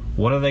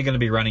 What are they going to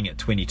be running at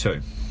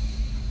 22?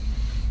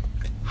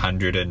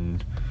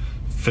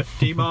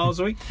 150 miles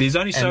a week? There's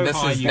only so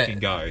high you can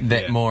go.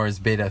 That more is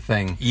better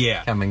thing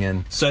coming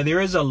in. So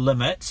there is a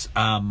limit.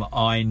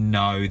 I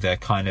know the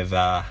kind of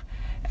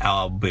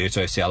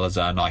Alberto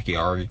Salazar Nike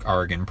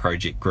Oregon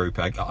project group,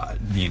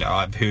 you know,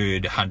 I've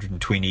heard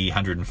 120,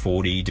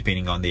 140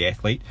 depending on the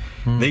athlete.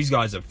 These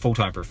guys are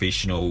full-time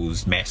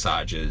professionals,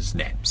 massagers,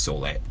 naps,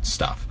 all that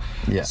stuff.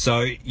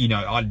 So, you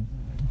know, I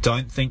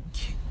don't think,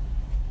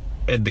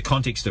 in the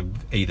context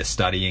of either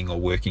studying or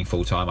working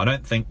full-time, I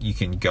don't think you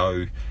can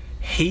go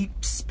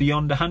heaps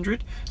beyond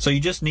 100. So you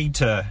just need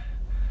to,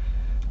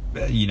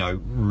 you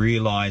know,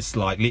 realise,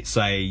 like, let's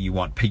say you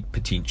want peak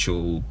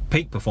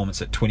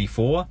performance at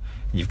 24,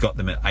 you've got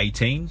them at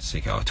 18, so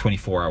you go,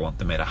 24, I want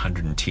them at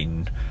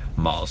 110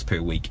 miles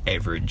per week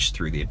average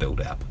through their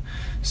build up.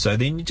 So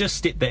then you just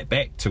step that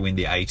back to when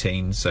they're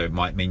 18, so it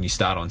might mean you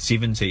start on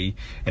 70,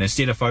 and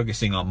instead of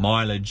focusing on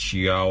mileage,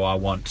 you go, I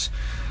want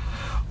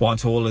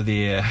all of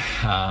their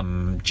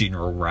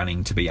general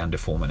running to be under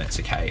 4 minutes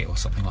a K or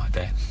something like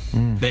that.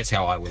 That's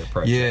how I would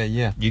approach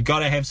it. You've got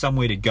to have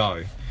somewhere to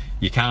go.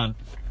 You can't,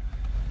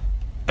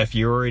 if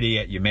you're already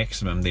at your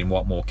maximum, then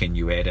what more can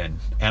you add in?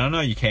 And I know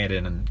you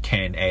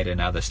can add in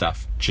other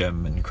stuff,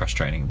 gym and cross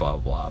training, blah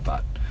blah blah,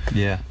 but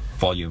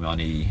volume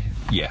only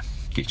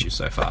gets you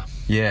so far.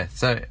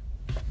 So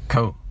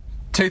cool.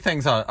 Two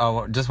things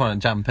I just want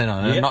to jump in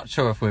on. I'm not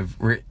sure if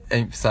we've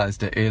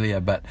emphasised it earlier,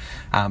 but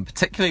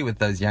particularly with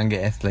those younger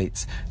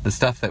athletes, the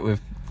stuff that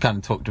we've kind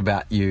of talked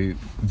about, you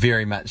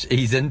very much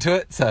ease into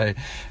it. So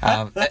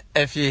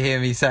if you hear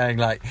me saying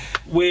like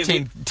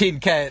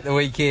 10K at the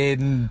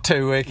weekend, 2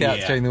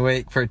 workouts during the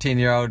week for a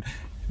 10-year-old,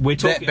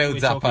 that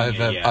builds up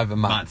over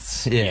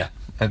months.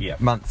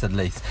 Months at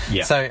least.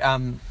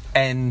 So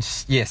and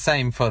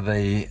same for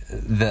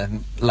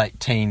the late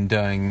teen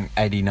doing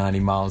 80, 90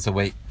 miles a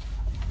week.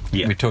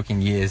 We're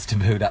talking years to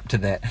build up to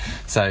that,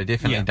 so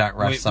definitely don't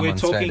rush someone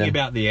straight in. We're talking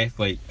about the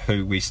athlete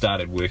who we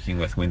started working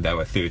with when they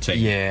were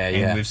 13.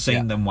 And we've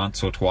seen them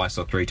once or twice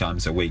or 3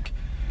 times a week,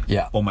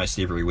 almost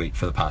every week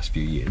for the past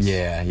few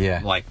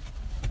years. Like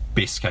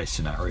best case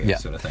scenario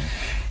sort of thing.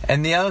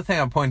 And the other thing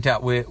I point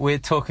out, we're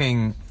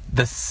talking,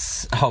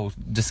 this whole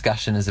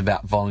discussion is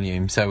about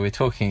volume, so we're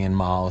talking in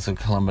miles or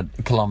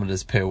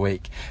kilometres per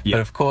week. But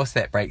of course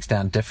that breaks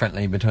down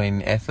differently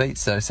between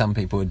athletes. So some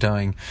people are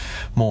doing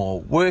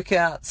more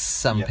workouts,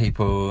 some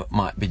people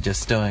might be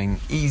just doing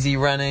easy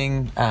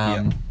running.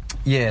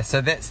 So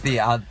that's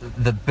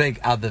the big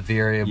other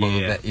variable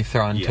that you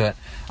throw into it.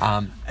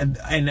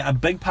 And a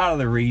big part of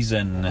the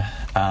reason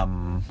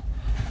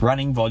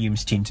running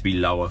volumes tend to be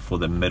lower for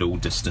the middle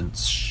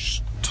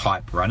distance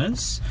type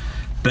runners,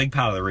 big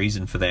part of the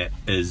reason for that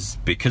is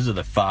because of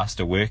the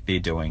faster work they're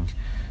doing.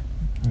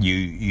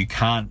 You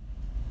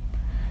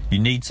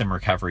need some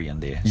recovery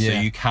in there. So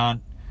you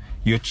can't.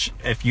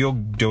 If you're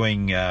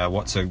doing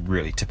what's a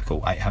really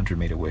typical 800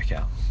 meter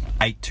workout,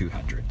 8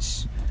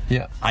 200s.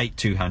 8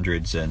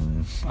 200s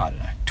in, I don't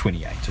know,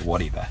 28 or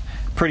whatever.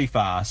 Pretty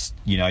fast,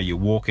 you know, you're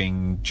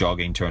walking,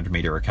 jogging, 200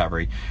 meter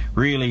recovery,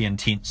 really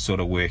intense sort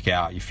of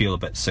workout. You feel a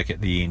bit sick at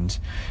the end.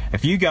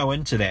 If you go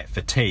into that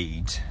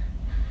fatigued,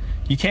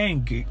 you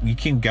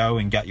can go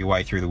and gut your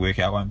way through the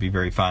workout. It won't be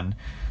very fun.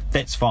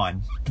 That's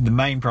fine. But the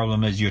main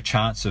problem is your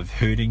chance of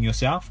hurting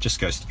yourself just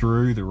goes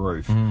through the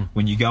roof.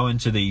 When you go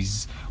into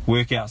these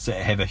workouts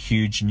that have a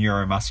huge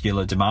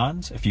neuromuscular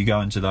demand, if you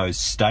go into those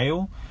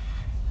stale,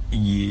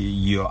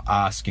 you're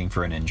asking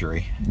for an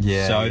injury.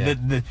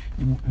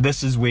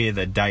 This is where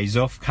the days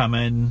off come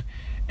in,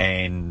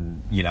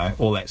 and you know,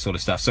 all that sort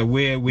of stuff. So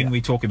when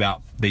we talk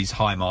about these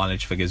high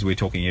mileage figures, we're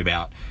talking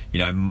about, you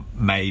know,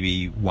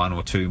 maybe 1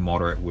 or 2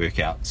 moderate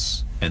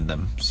workouts in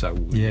them. So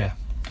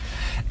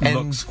it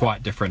looks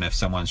quite different if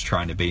someone's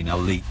trying to be an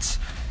elite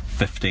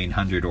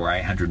 1500 or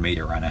 800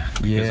 meter runner,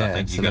 because I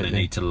think you're going to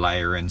need to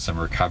layer in some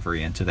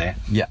recovery into that.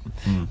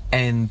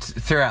 And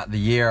throughout the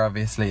year,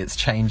 obviously, it's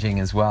changing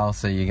as well.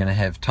 So you're going to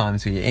have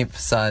times where you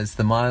emphasize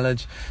the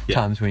mileage,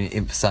 times when you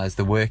emphasize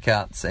the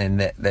workouts, and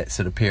that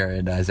sort of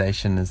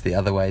periodization is the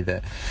other way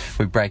that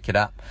we break it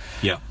up.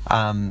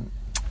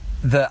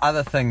 The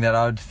other thing that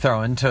I would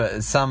throw into it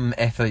is some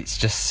athletes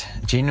just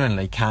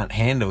genuinely can't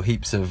handle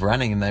heaps of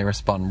running, and they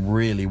respond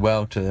really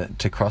well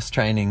to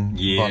cross-training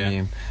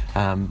volume.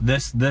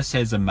 This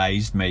has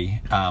amazed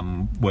me.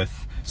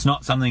 It's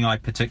not something I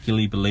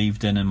particularly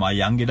believed in my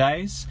younger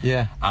days.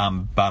 But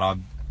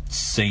I've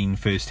seen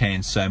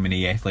firsthand so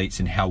many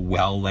athletes and how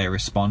well they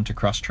respond to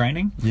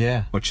cross-training.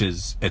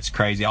 It's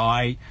crazy.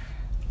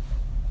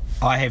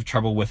 I have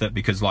trouble with it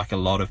because, like a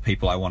lot of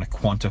people, I want to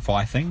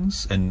quantify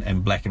things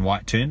in black and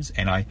white terms,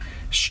 and I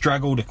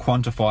struggle to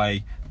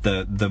quantify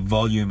the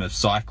volume of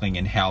cycling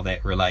and how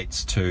that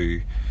relates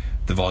to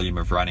the volume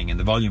of running and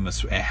the volume of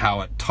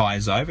how it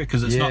ties over,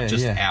 because it's not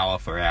just hour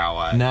for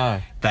hour.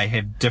 No. They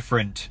have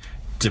different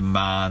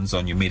demands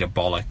on your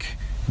metabolic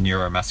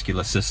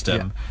neuromuscular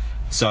system.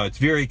 So it's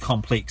very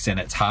complex and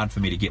it's hard for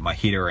me to get my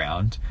head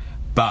around.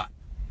 But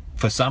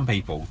for some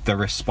people, the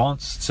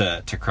response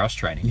to cross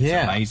training is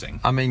amazing.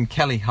 I mean,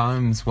 Kelly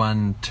Holmes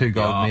won 2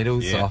 gold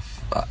medals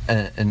off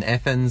in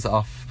Athens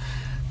off,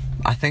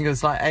 I think it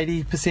was like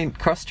 80%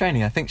 cross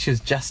training. I think she was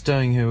just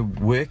doing her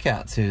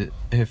workouts,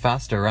 her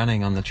faster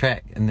running on the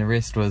track, and the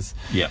rest was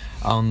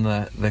on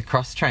the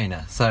cross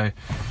trainer. So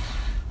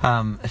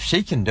if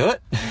she can do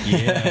it,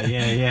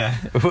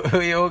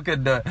 we all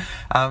can do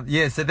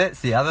it. So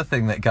that's the other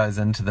thing that goes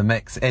into the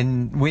mix.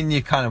 And when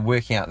you're kind of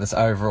working out this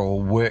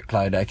overall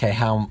workload, okay,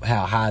 how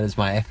hard is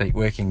my athlete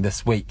working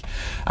this week?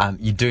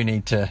 You do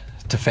need to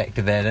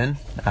factor that in.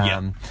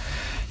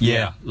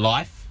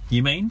 Life.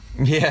 You mean?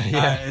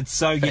 It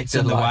so gets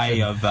in the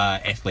way of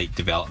athlete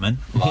development,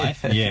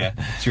 life.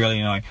 It's really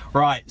annoying.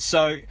 Right,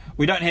 so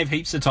we don't have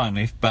heaps of time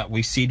left, but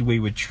we said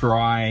we would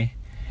try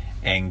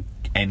and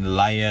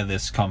layer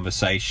this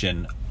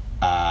conversation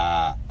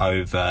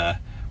over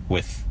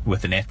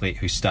with an athlete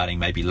who's starting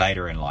maybe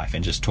later in life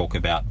and just talk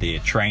about their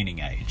training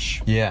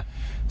age.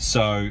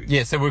 So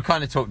we've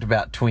kind of talked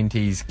about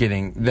 20s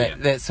getting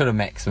that sort of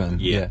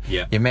maximum. You're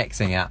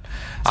maxing out.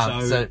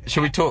 So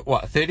should we talk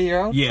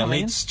 30-year-old?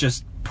 Let's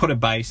just put a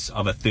base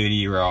of a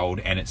 30-year-old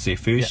and it's their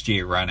first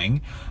year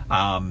running,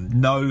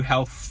 no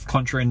health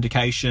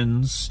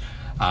contraindications,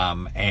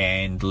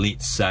 and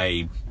let's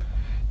say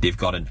they've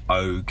got an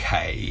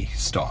okay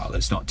style.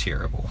 It's not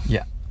terrible.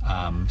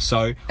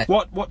 So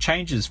what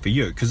changes for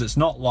you? Because it's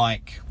not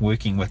like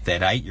working with that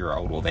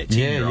 8-year-old or that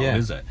 10-year-old,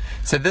 is it?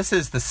 So this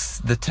is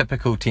the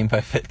typical Tempo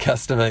Fit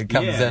customer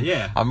comes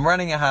in. I'm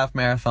running a half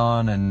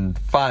marathon in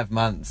 5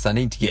 months. I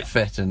need to get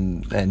fit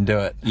and do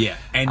it.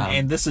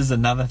 And this is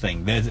another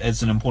thing.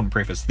 It's an important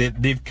preface.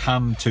 They've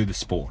come to the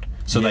sport,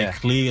 so they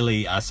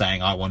clearly are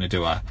saying, I want to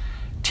do a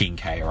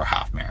 10k or a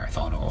half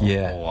marathon,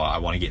 or I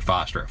want to get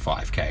faster at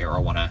 5k, or I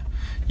want to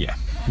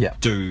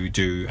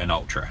do an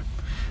ultra.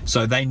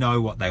 So they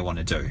know what they want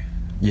to do.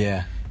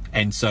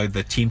 And so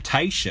the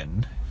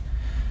temptation,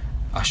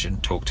 I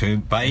shouldn't talk to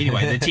him, but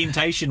anyway, the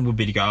temptation would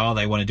be to go,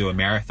 they want to do a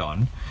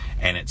marathon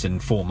and it's in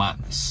 4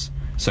 months.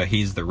 So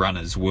here's the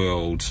runner's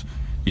world.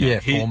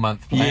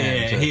 4-month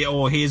plan.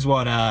 Here's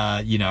what,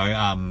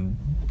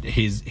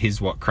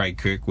 here's what Craig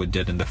Kirkwood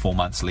did in the 4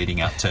 months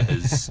leading up to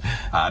his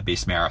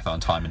best marathon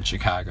time in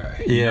Chicago.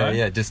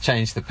 Just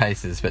change the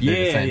paces, but do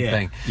the same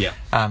thing.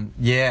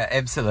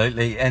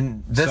 Absolutely.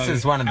 And this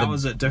is one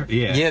of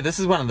this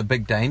is one of the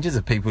big dangers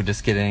of people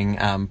just getting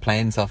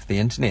plans off the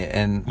internet.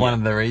 And one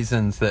of the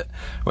reasons that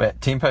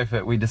at Tempo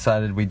Fit we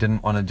decided we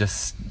didn't want to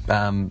just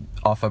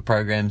offer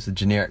programs with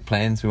generic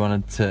plans. We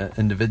wanted to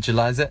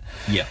individualize it.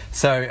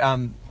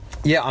 So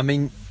I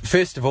mean,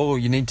 first of all,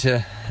 you need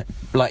to,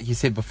 like you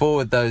said before,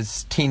 with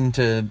those 10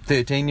 to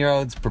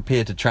 13-year-olds,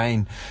 prepare to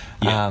train.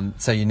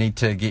 So you need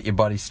to get your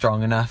body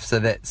strong enough. So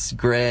that's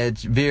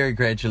very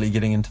gradually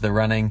getting into the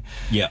running,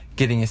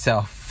 getting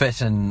yourself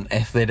fit and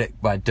athletic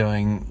by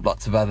doing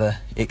lots of other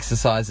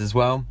exercise as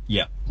well.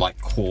 Like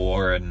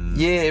core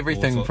and...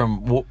 everything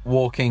from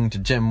walking to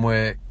gym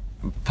work,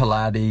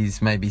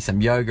 Pilates, maybe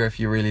some yoga if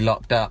you're really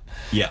locked up.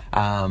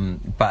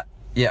 But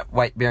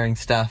weight-bearing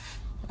stuff.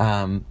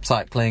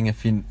 Cycling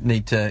if you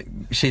need to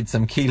shed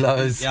some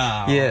kilos.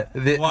 Why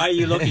are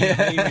you looking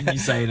at me when you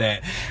say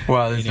that?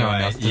 Well, there's no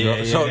one else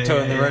to talk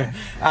to in the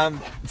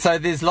room. So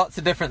there's lots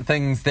of different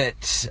things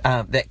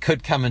that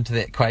could come into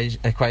that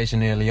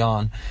equation early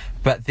on,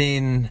 but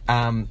then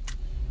I'm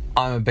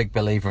a big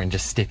believer in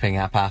just stepping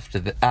up after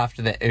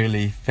that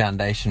early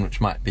foundation,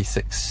 which might be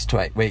 6 to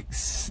 8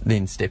 weeks,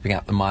 then stepping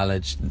up the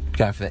mileage,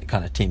 going for that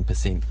kind of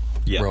 10%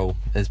 rule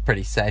is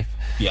pretty safe.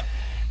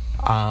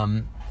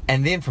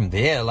 And then from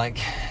there, like,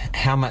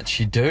 how much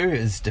you do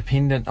is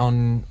dependent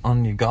on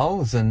your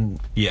goals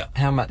and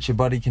how much your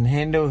body can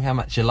handle, how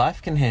much your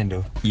life can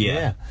handle.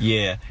 It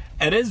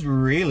is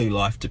really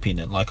life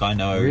dependent. Like, I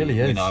know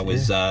when I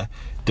was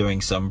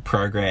doing some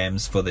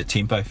programs for the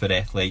Tempo Fit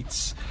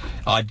athletes,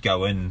 I'd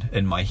go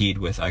in my head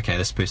with, okay,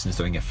 this person's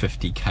doing a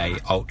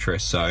 50k ultra,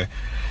 so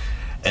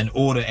and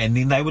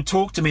then they would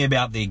talk to me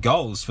about their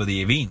goals for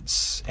the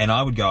events, and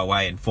I would go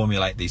away and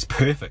formulate these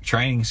perfect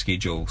training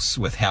schedules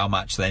with how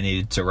much they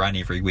needed to run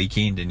every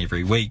weekend and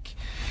every week.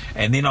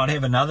 And then I'd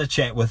have another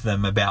chat with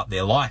them about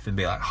their life and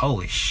be like,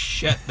 holy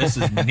shit, this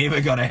is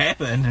never going to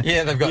happen.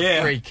 They've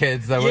got 3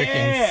 kids, they're working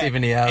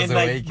 70 hours a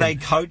week. They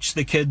coach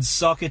the kids'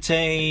 soccer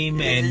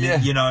team,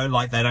 and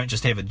like, they don't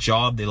just have a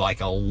job, they're like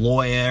a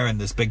lawyer in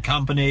this big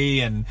company,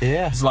 and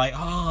it's like,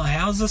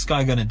 how's this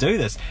guy going to do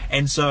this?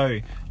 And so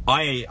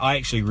I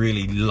actually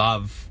really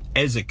love,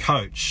 as a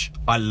coach,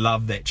 I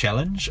love that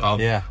challenge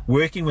of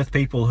working with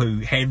people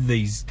who have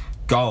these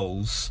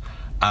goals,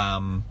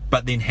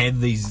 but then have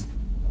these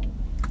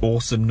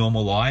awesome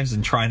normal lives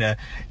and trying to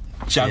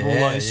juggle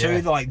those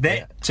two. Like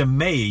that, to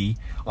me,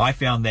 I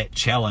found that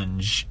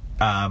challenge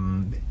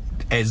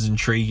as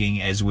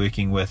intriguing as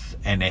working with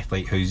an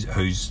athlete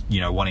who's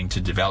wanting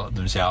to develop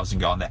themselves and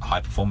go on that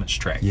high performance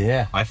track.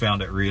 Yeah. I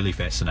found it really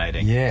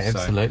fascinating. Yeah,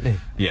 absolutely.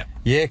 Yeah.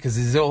 Yeah, because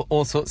there's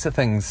all sorts of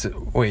things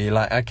where you're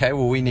like, okay,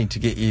 well, we need to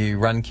get you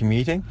run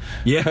commuting.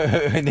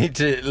 Yeah. We need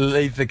to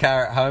leave the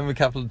car at home a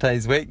couple of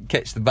days a week,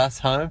 catch the bus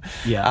home.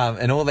 Yeah.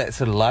 And all that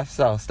sort of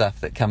lifestyle stuff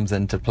that comes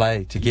into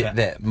play to get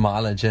that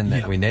mileage in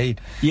that we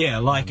need. Yeah,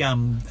 like,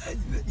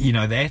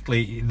 the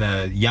athlete,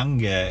 the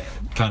younger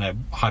kind of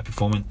high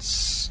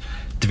performance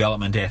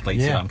development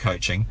athletes that I'm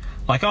coaching,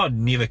 like, I would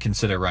never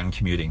consider run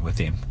commuting with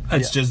them.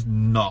 It's just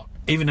not,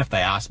 even if they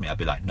ask me, I'd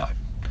be like, no.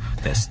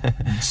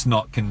 It's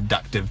not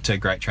conducive to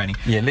great training.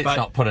 Yeah, let's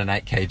not put an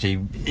 8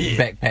 kg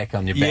backpack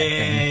on your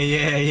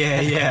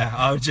back. Yeah.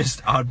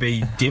 I'd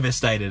be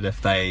devastated if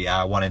they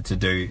wanted to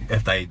do,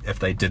 if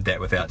they did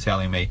that without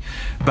telling me.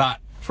 But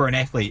for an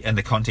athlete in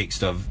the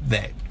context of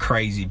that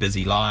crazy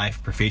busy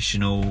life,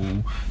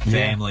 professional,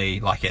 family,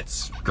 like,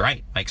 it's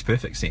great, makes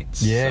perfect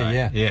sense.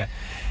 Yeah.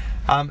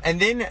 And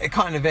then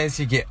kind of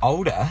as you get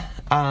older,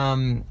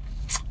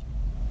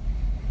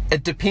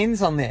 it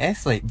depends on the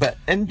athlete, but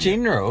in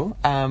general,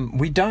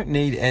 we don't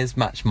need as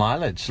much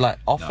mileage. Like,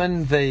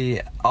 often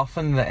the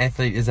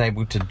athlete is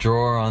able to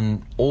draw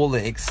on all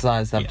the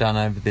exercise they've done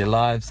over their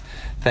lives.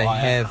 They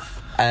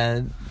have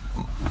a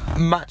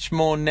much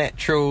more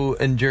natural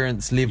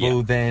endurance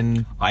level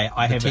than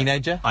a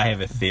teenager. I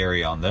have a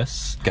theory on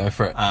this. Go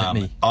for it. Hit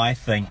me. I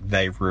think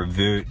they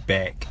revert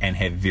back and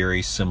have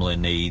very similar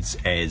needs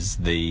as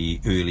the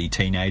early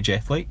teenage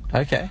athlete.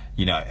 Okay.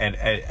 And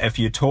if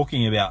you're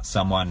talking about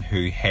someone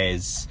who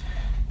has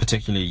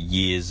particularly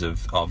years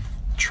of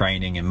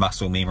training and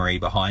muscle memory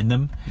behind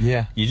them,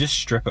 you just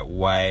strip it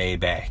way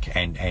back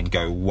and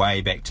go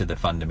way back to the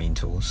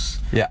fundamentals.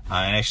 And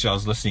actually, I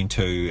was listening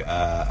to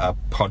a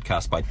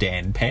podcast by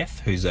Dan Path,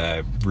 who's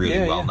a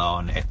really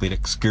well-known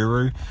athletics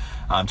guru,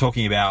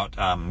 talking about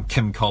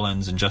Kim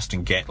Collins and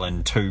Justin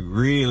Gatlin, two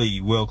really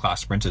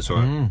world-class sprinters who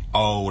are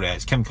old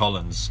as. Kim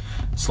Collins,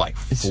 it's like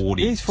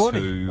 42 he's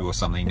 40. or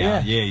something now.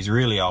 Yeah, he's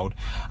really old.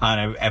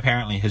 And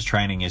apparently his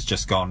training has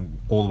just gone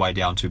all the way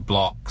down to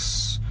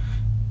blocks,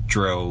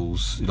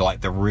 drills,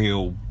 like the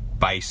real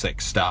basic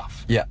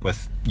stuff,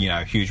 with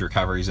huge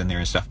recoveries in there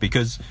and stuff,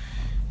 because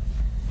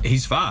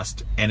he's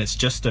fast, and it's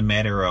just a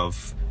matter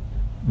of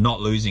not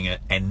losing it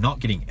and not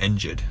getting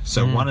injured.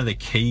 So one of the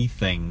key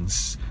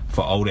things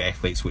for older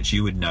athletes, which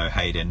you would know,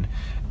 Hayden,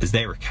 is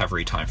that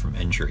recovery time from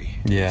injury.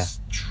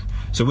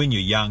 So when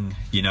you're young,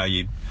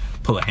 you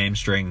pull a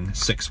hamstring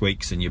 6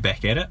 weeks and you're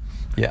back at it.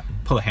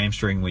 Pull a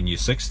hamstring when you're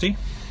 60,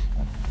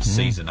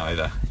 season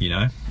over.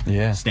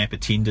 Snap a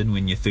tendon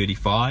when you're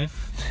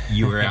 35,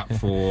 you were out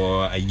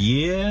for a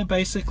year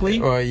basically,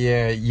 or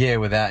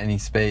without any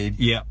speed.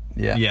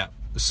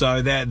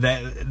 So that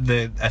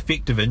the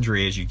effect of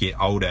injury as you get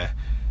older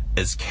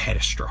is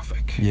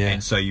catastrophic.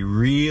 And so you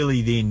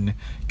really then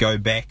go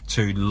back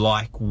to,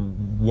 like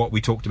what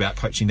we talked about,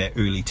 coaching that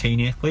early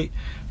teen athlete,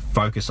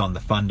 focus on the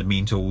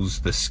fundamentals,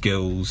 the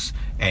skills,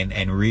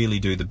 and really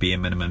do the bare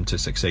minimum to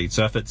succeed.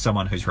 So if it's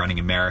someone who's running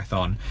a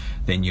marathon,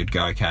 then you'd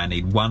go, okay, I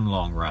need one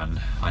long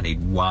run, I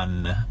need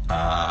one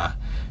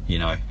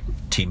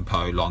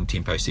long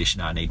tempo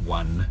session, I need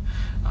one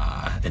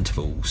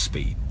interval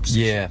speed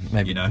session,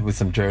 maybe with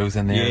some drills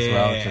in there as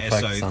well to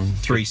focus on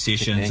 3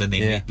 sessions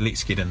technique. And then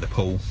let's get in the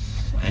pool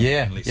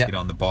and let's get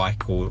on the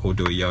bike or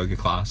do a yoga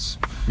class.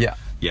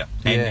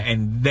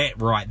 And that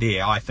right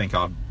there, I think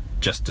I've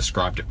just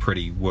described a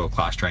pretty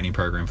world-class training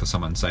program for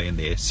someone, say, in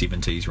their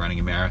 70s running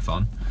a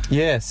marathon.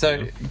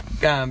 So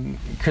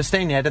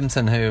Christine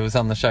Adamson, who was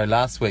on the show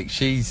last week,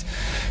 she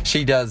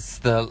does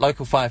the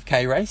local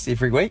 5k race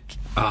every week.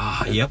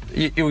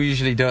 You'll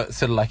usually do it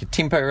sort of like a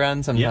tempo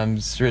run,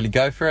 sometimes really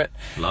go for it.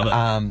 Love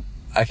it.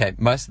 Okay,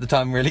 most of the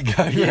time really go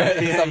for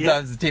it.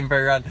 Sometimes a tempo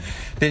run.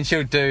 Then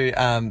she'll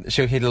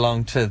head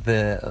along to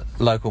the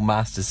local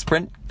Masters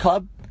Sprint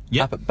Club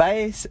up at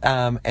base,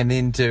 and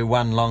then do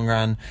one long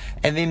run,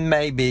 and then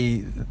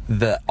maybe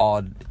the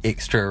odd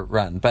extra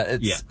run. But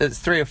it's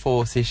 3 or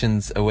 4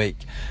 sessions a week.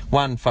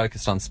 One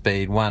focused on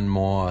speed, one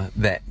more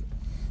that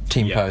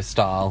tempo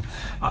style.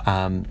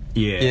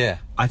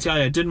 I tell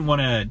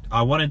you,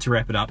 I wanted to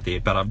wrap it up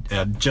there, but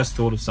I've just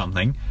thought of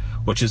something,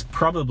 which is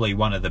probably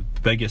one of the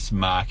biggest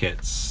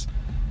markets,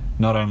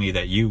 not only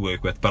that you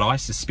work with, but I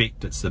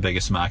suspect it's the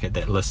biggest market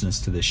that listens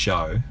to this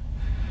show.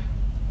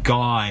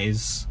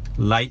 Guys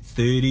late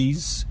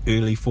 30s,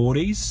 early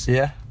 40s,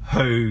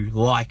 who,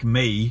 like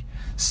me,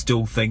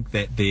 still think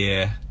that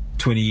they're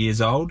 20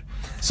 years old.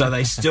 So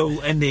they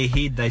still, in their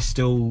head, they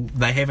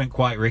haven't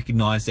quite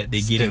recognised that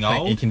they're getting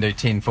old. You can do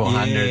 10 400s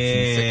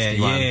and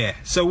 61.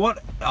 So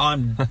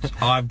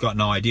I've got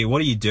no idea. What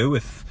do you do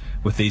with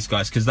these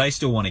guys? Because they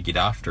still want to get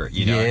after it,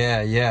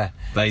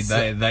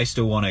 They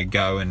still want to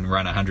go and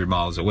run 100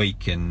 miles a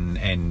week and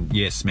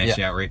smash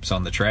out reps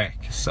on the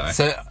track.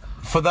 So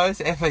for those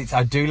athletes,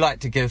 I do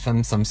like to give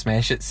them some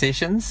smash it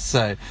sessions.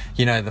 So,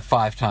 the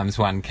 5 times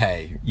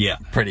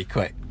 1k, pretty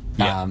quick.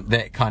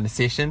 That kind of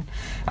session.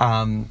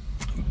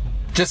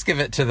 just give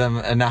it to them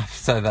enough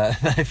so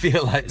that they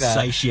feel like that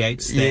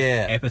satiates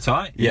their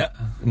appetite. Yeah.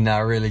 No,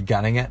 really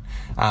gunning it.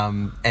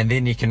 And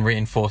then you can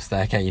reinforce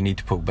that, okay, you need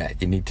to pull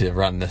back. You need to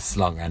run this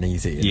long run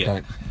easy.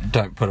 And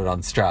don't put it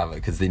on Strava,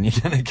 because then you're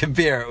going to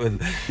compare it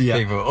with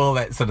people, all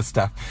that sort of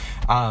stuff.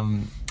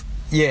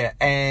 Yeah,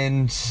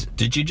 and...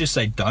 Did you just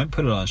say don't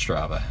put it on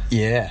Strava?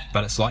 Yeah.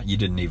 But it's like you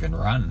didn't even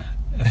run.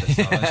 If it's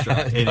not on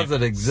Strava. It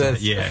doesn't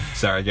exist.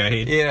 Sorry, go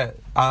ahead. Yeah.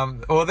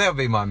 Well, that'll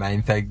be my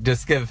main thing.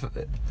 Just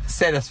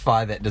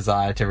satisfy that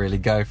desire to really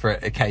go for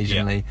it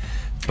occasionally,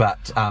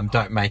 but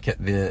don't make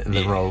it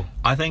the rule.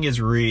 I think it's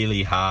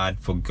really hard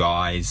for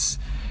guys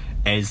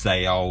as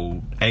they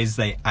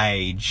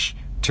age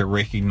to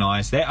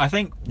recognise that. I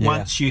think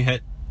once you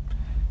hit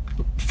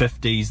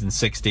 50s and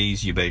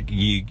 60s, you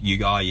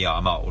go, oh yeah,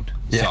 I'm old,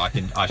 so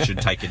I should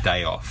take a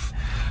day off.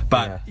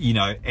 But you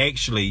know,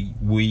 actually,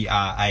 we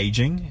are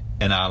aging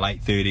in our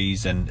late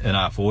 30s and in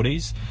our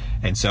 40s,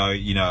 and so,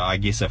 you know, I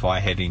guess if I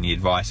had any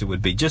advice, it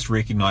would be just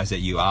recognise that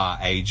you are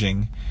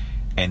aging,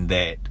 and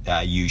that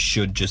you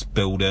should just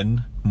build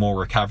in more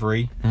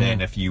recovery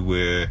than if you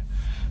were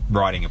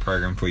writing a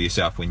program for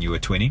yourself when you were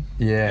 20.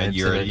 Yeah, and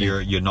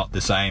you're not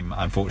the same,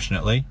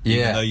 unfortunately.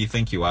 Even though you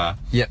think you are.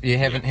 Yep, you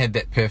haven't had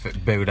that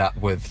perfect build up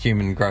with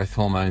human growth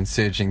hormones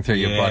surging through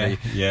your body,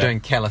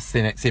 doing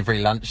calisthenics every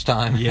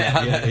lunchtime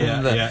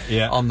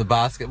on the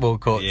basketball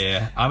courts.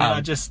 Yeah, I mean, I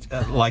just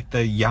like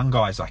the young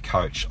guys I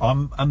coach,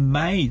 I'm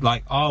amazed.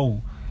 Like,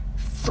 I'll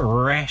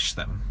thrash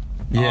them.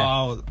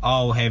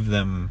 I'll have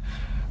them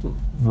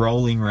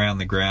rolling around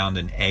the ground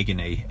in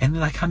agony, and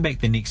then they come back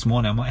the next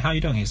morning. I'm like, how are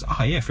you doing? He's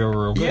like, oh yeah, I feel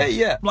real good.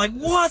 Yeah. I'm like,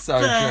 what so the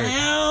true.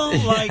 hell?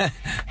 Like,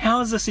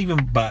 how is this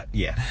even? But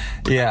yeah.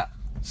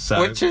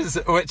 So, which is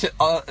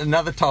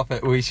another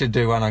topic. We should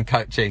do one on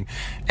coaching,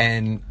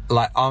 and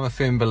like, I'm a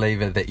firm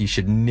believer that you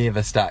should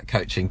never start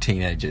coaching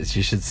teenagers.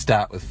 You should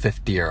start with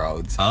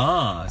 50-year-olds.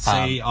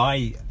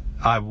 See,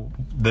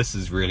 this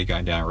is really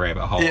going down a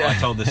rabbit hole. I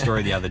told the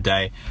story the other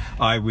day.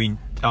 I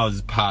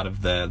was part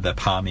of the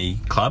Palmy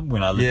Club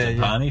when I lived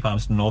in Palmy,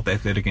 Palmerston North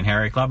Athletic and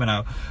Harrier Club, and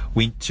I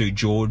went to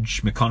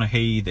George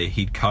McConaughey, the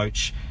head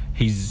coach.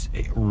 He's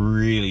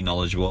really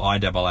knowledgeable,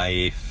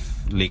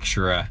 IAAF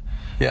lecturer.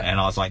 And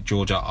I was like,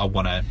 George, I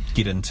want to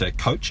get into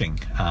coaching.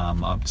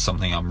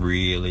 Something I'm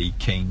really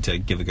keen to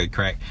give a good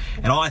crack.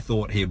 And I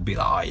thought he'd be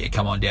like, oh yeah,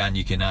 come on down,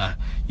 you can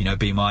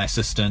be my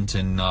assistant,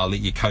 and I'll let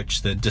you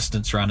coach the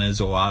distance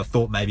runners. Or I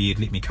thought maybe he'd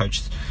let me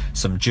coach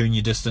some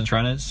junior distance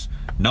runners.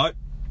 Nope.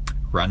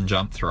 Run,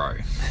 jump, throw.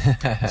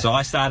 So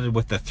I started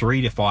with the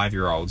 3 to 5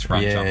 year olds,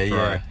 run, jump,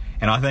 throw.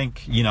 And I think,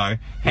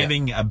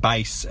 having a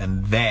base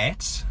in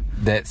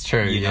that's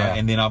true.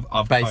 And then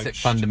I've basic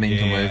coached,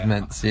 fundamental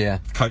movements.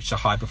 Coached a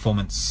high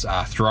performance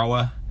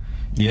thrower.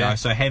 You know,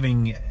 so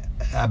having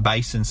a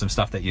base in some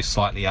stuff that you're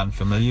slightly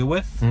unfamiliar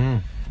with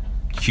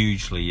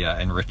hugely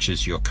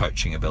enriches your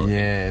coaching ability.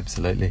 Yeah,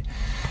 absolutely.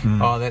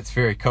 Oh, that's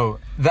very cool.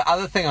 The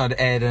other thing I'd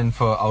add in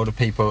for older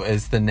people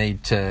is the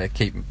need to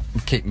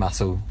keep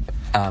muscle,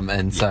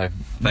 and so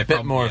a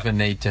bit more of a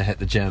need to hit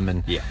the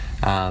gym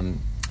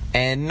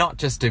and not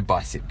just do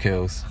bicep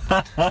curls,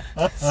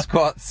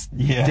 squats,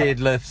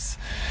 deadlifts,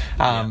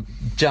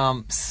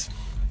 jumps.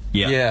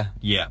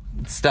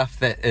 Stuff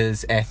that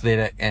is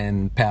athletic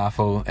and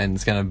powerful, and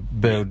it's going to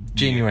build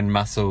genuine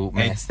muscle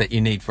mass that you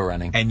need for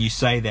running. And you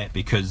say that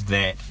because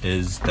that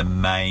is the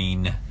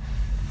main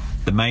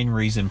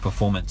reason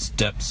performance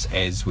dips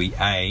as we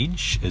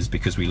age, is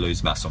because we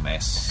lose muscle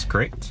mass,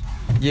 correct?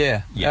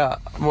 It's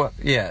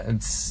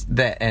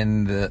that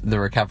and the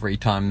recovery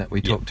time that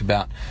we talked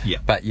about.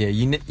 But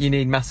you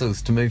need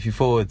muscles to move you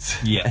forwards.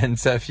 And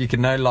so if you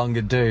can no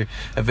longer do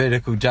a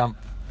vertical jump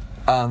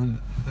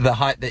the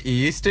height that you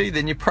used to,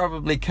 then you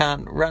probably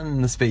can't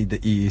run the speed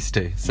that you used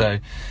to. So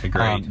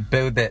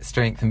build that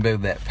strength and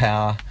build that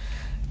power.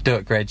 Do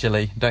it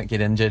gradually. Don't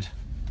get injured.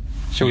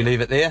 Shall we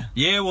leave it there?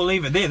 Yeah, we'll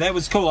leave it there. That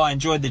was cool. I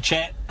enjoyed the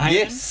chat. Hayden.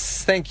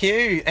 Yes, thank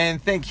you.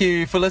 And thank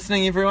you for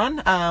listening,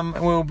 everyone.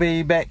 We'll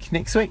be back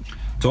next week.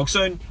 Talk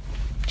soon.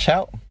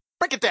 Ciao.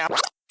 Break it down.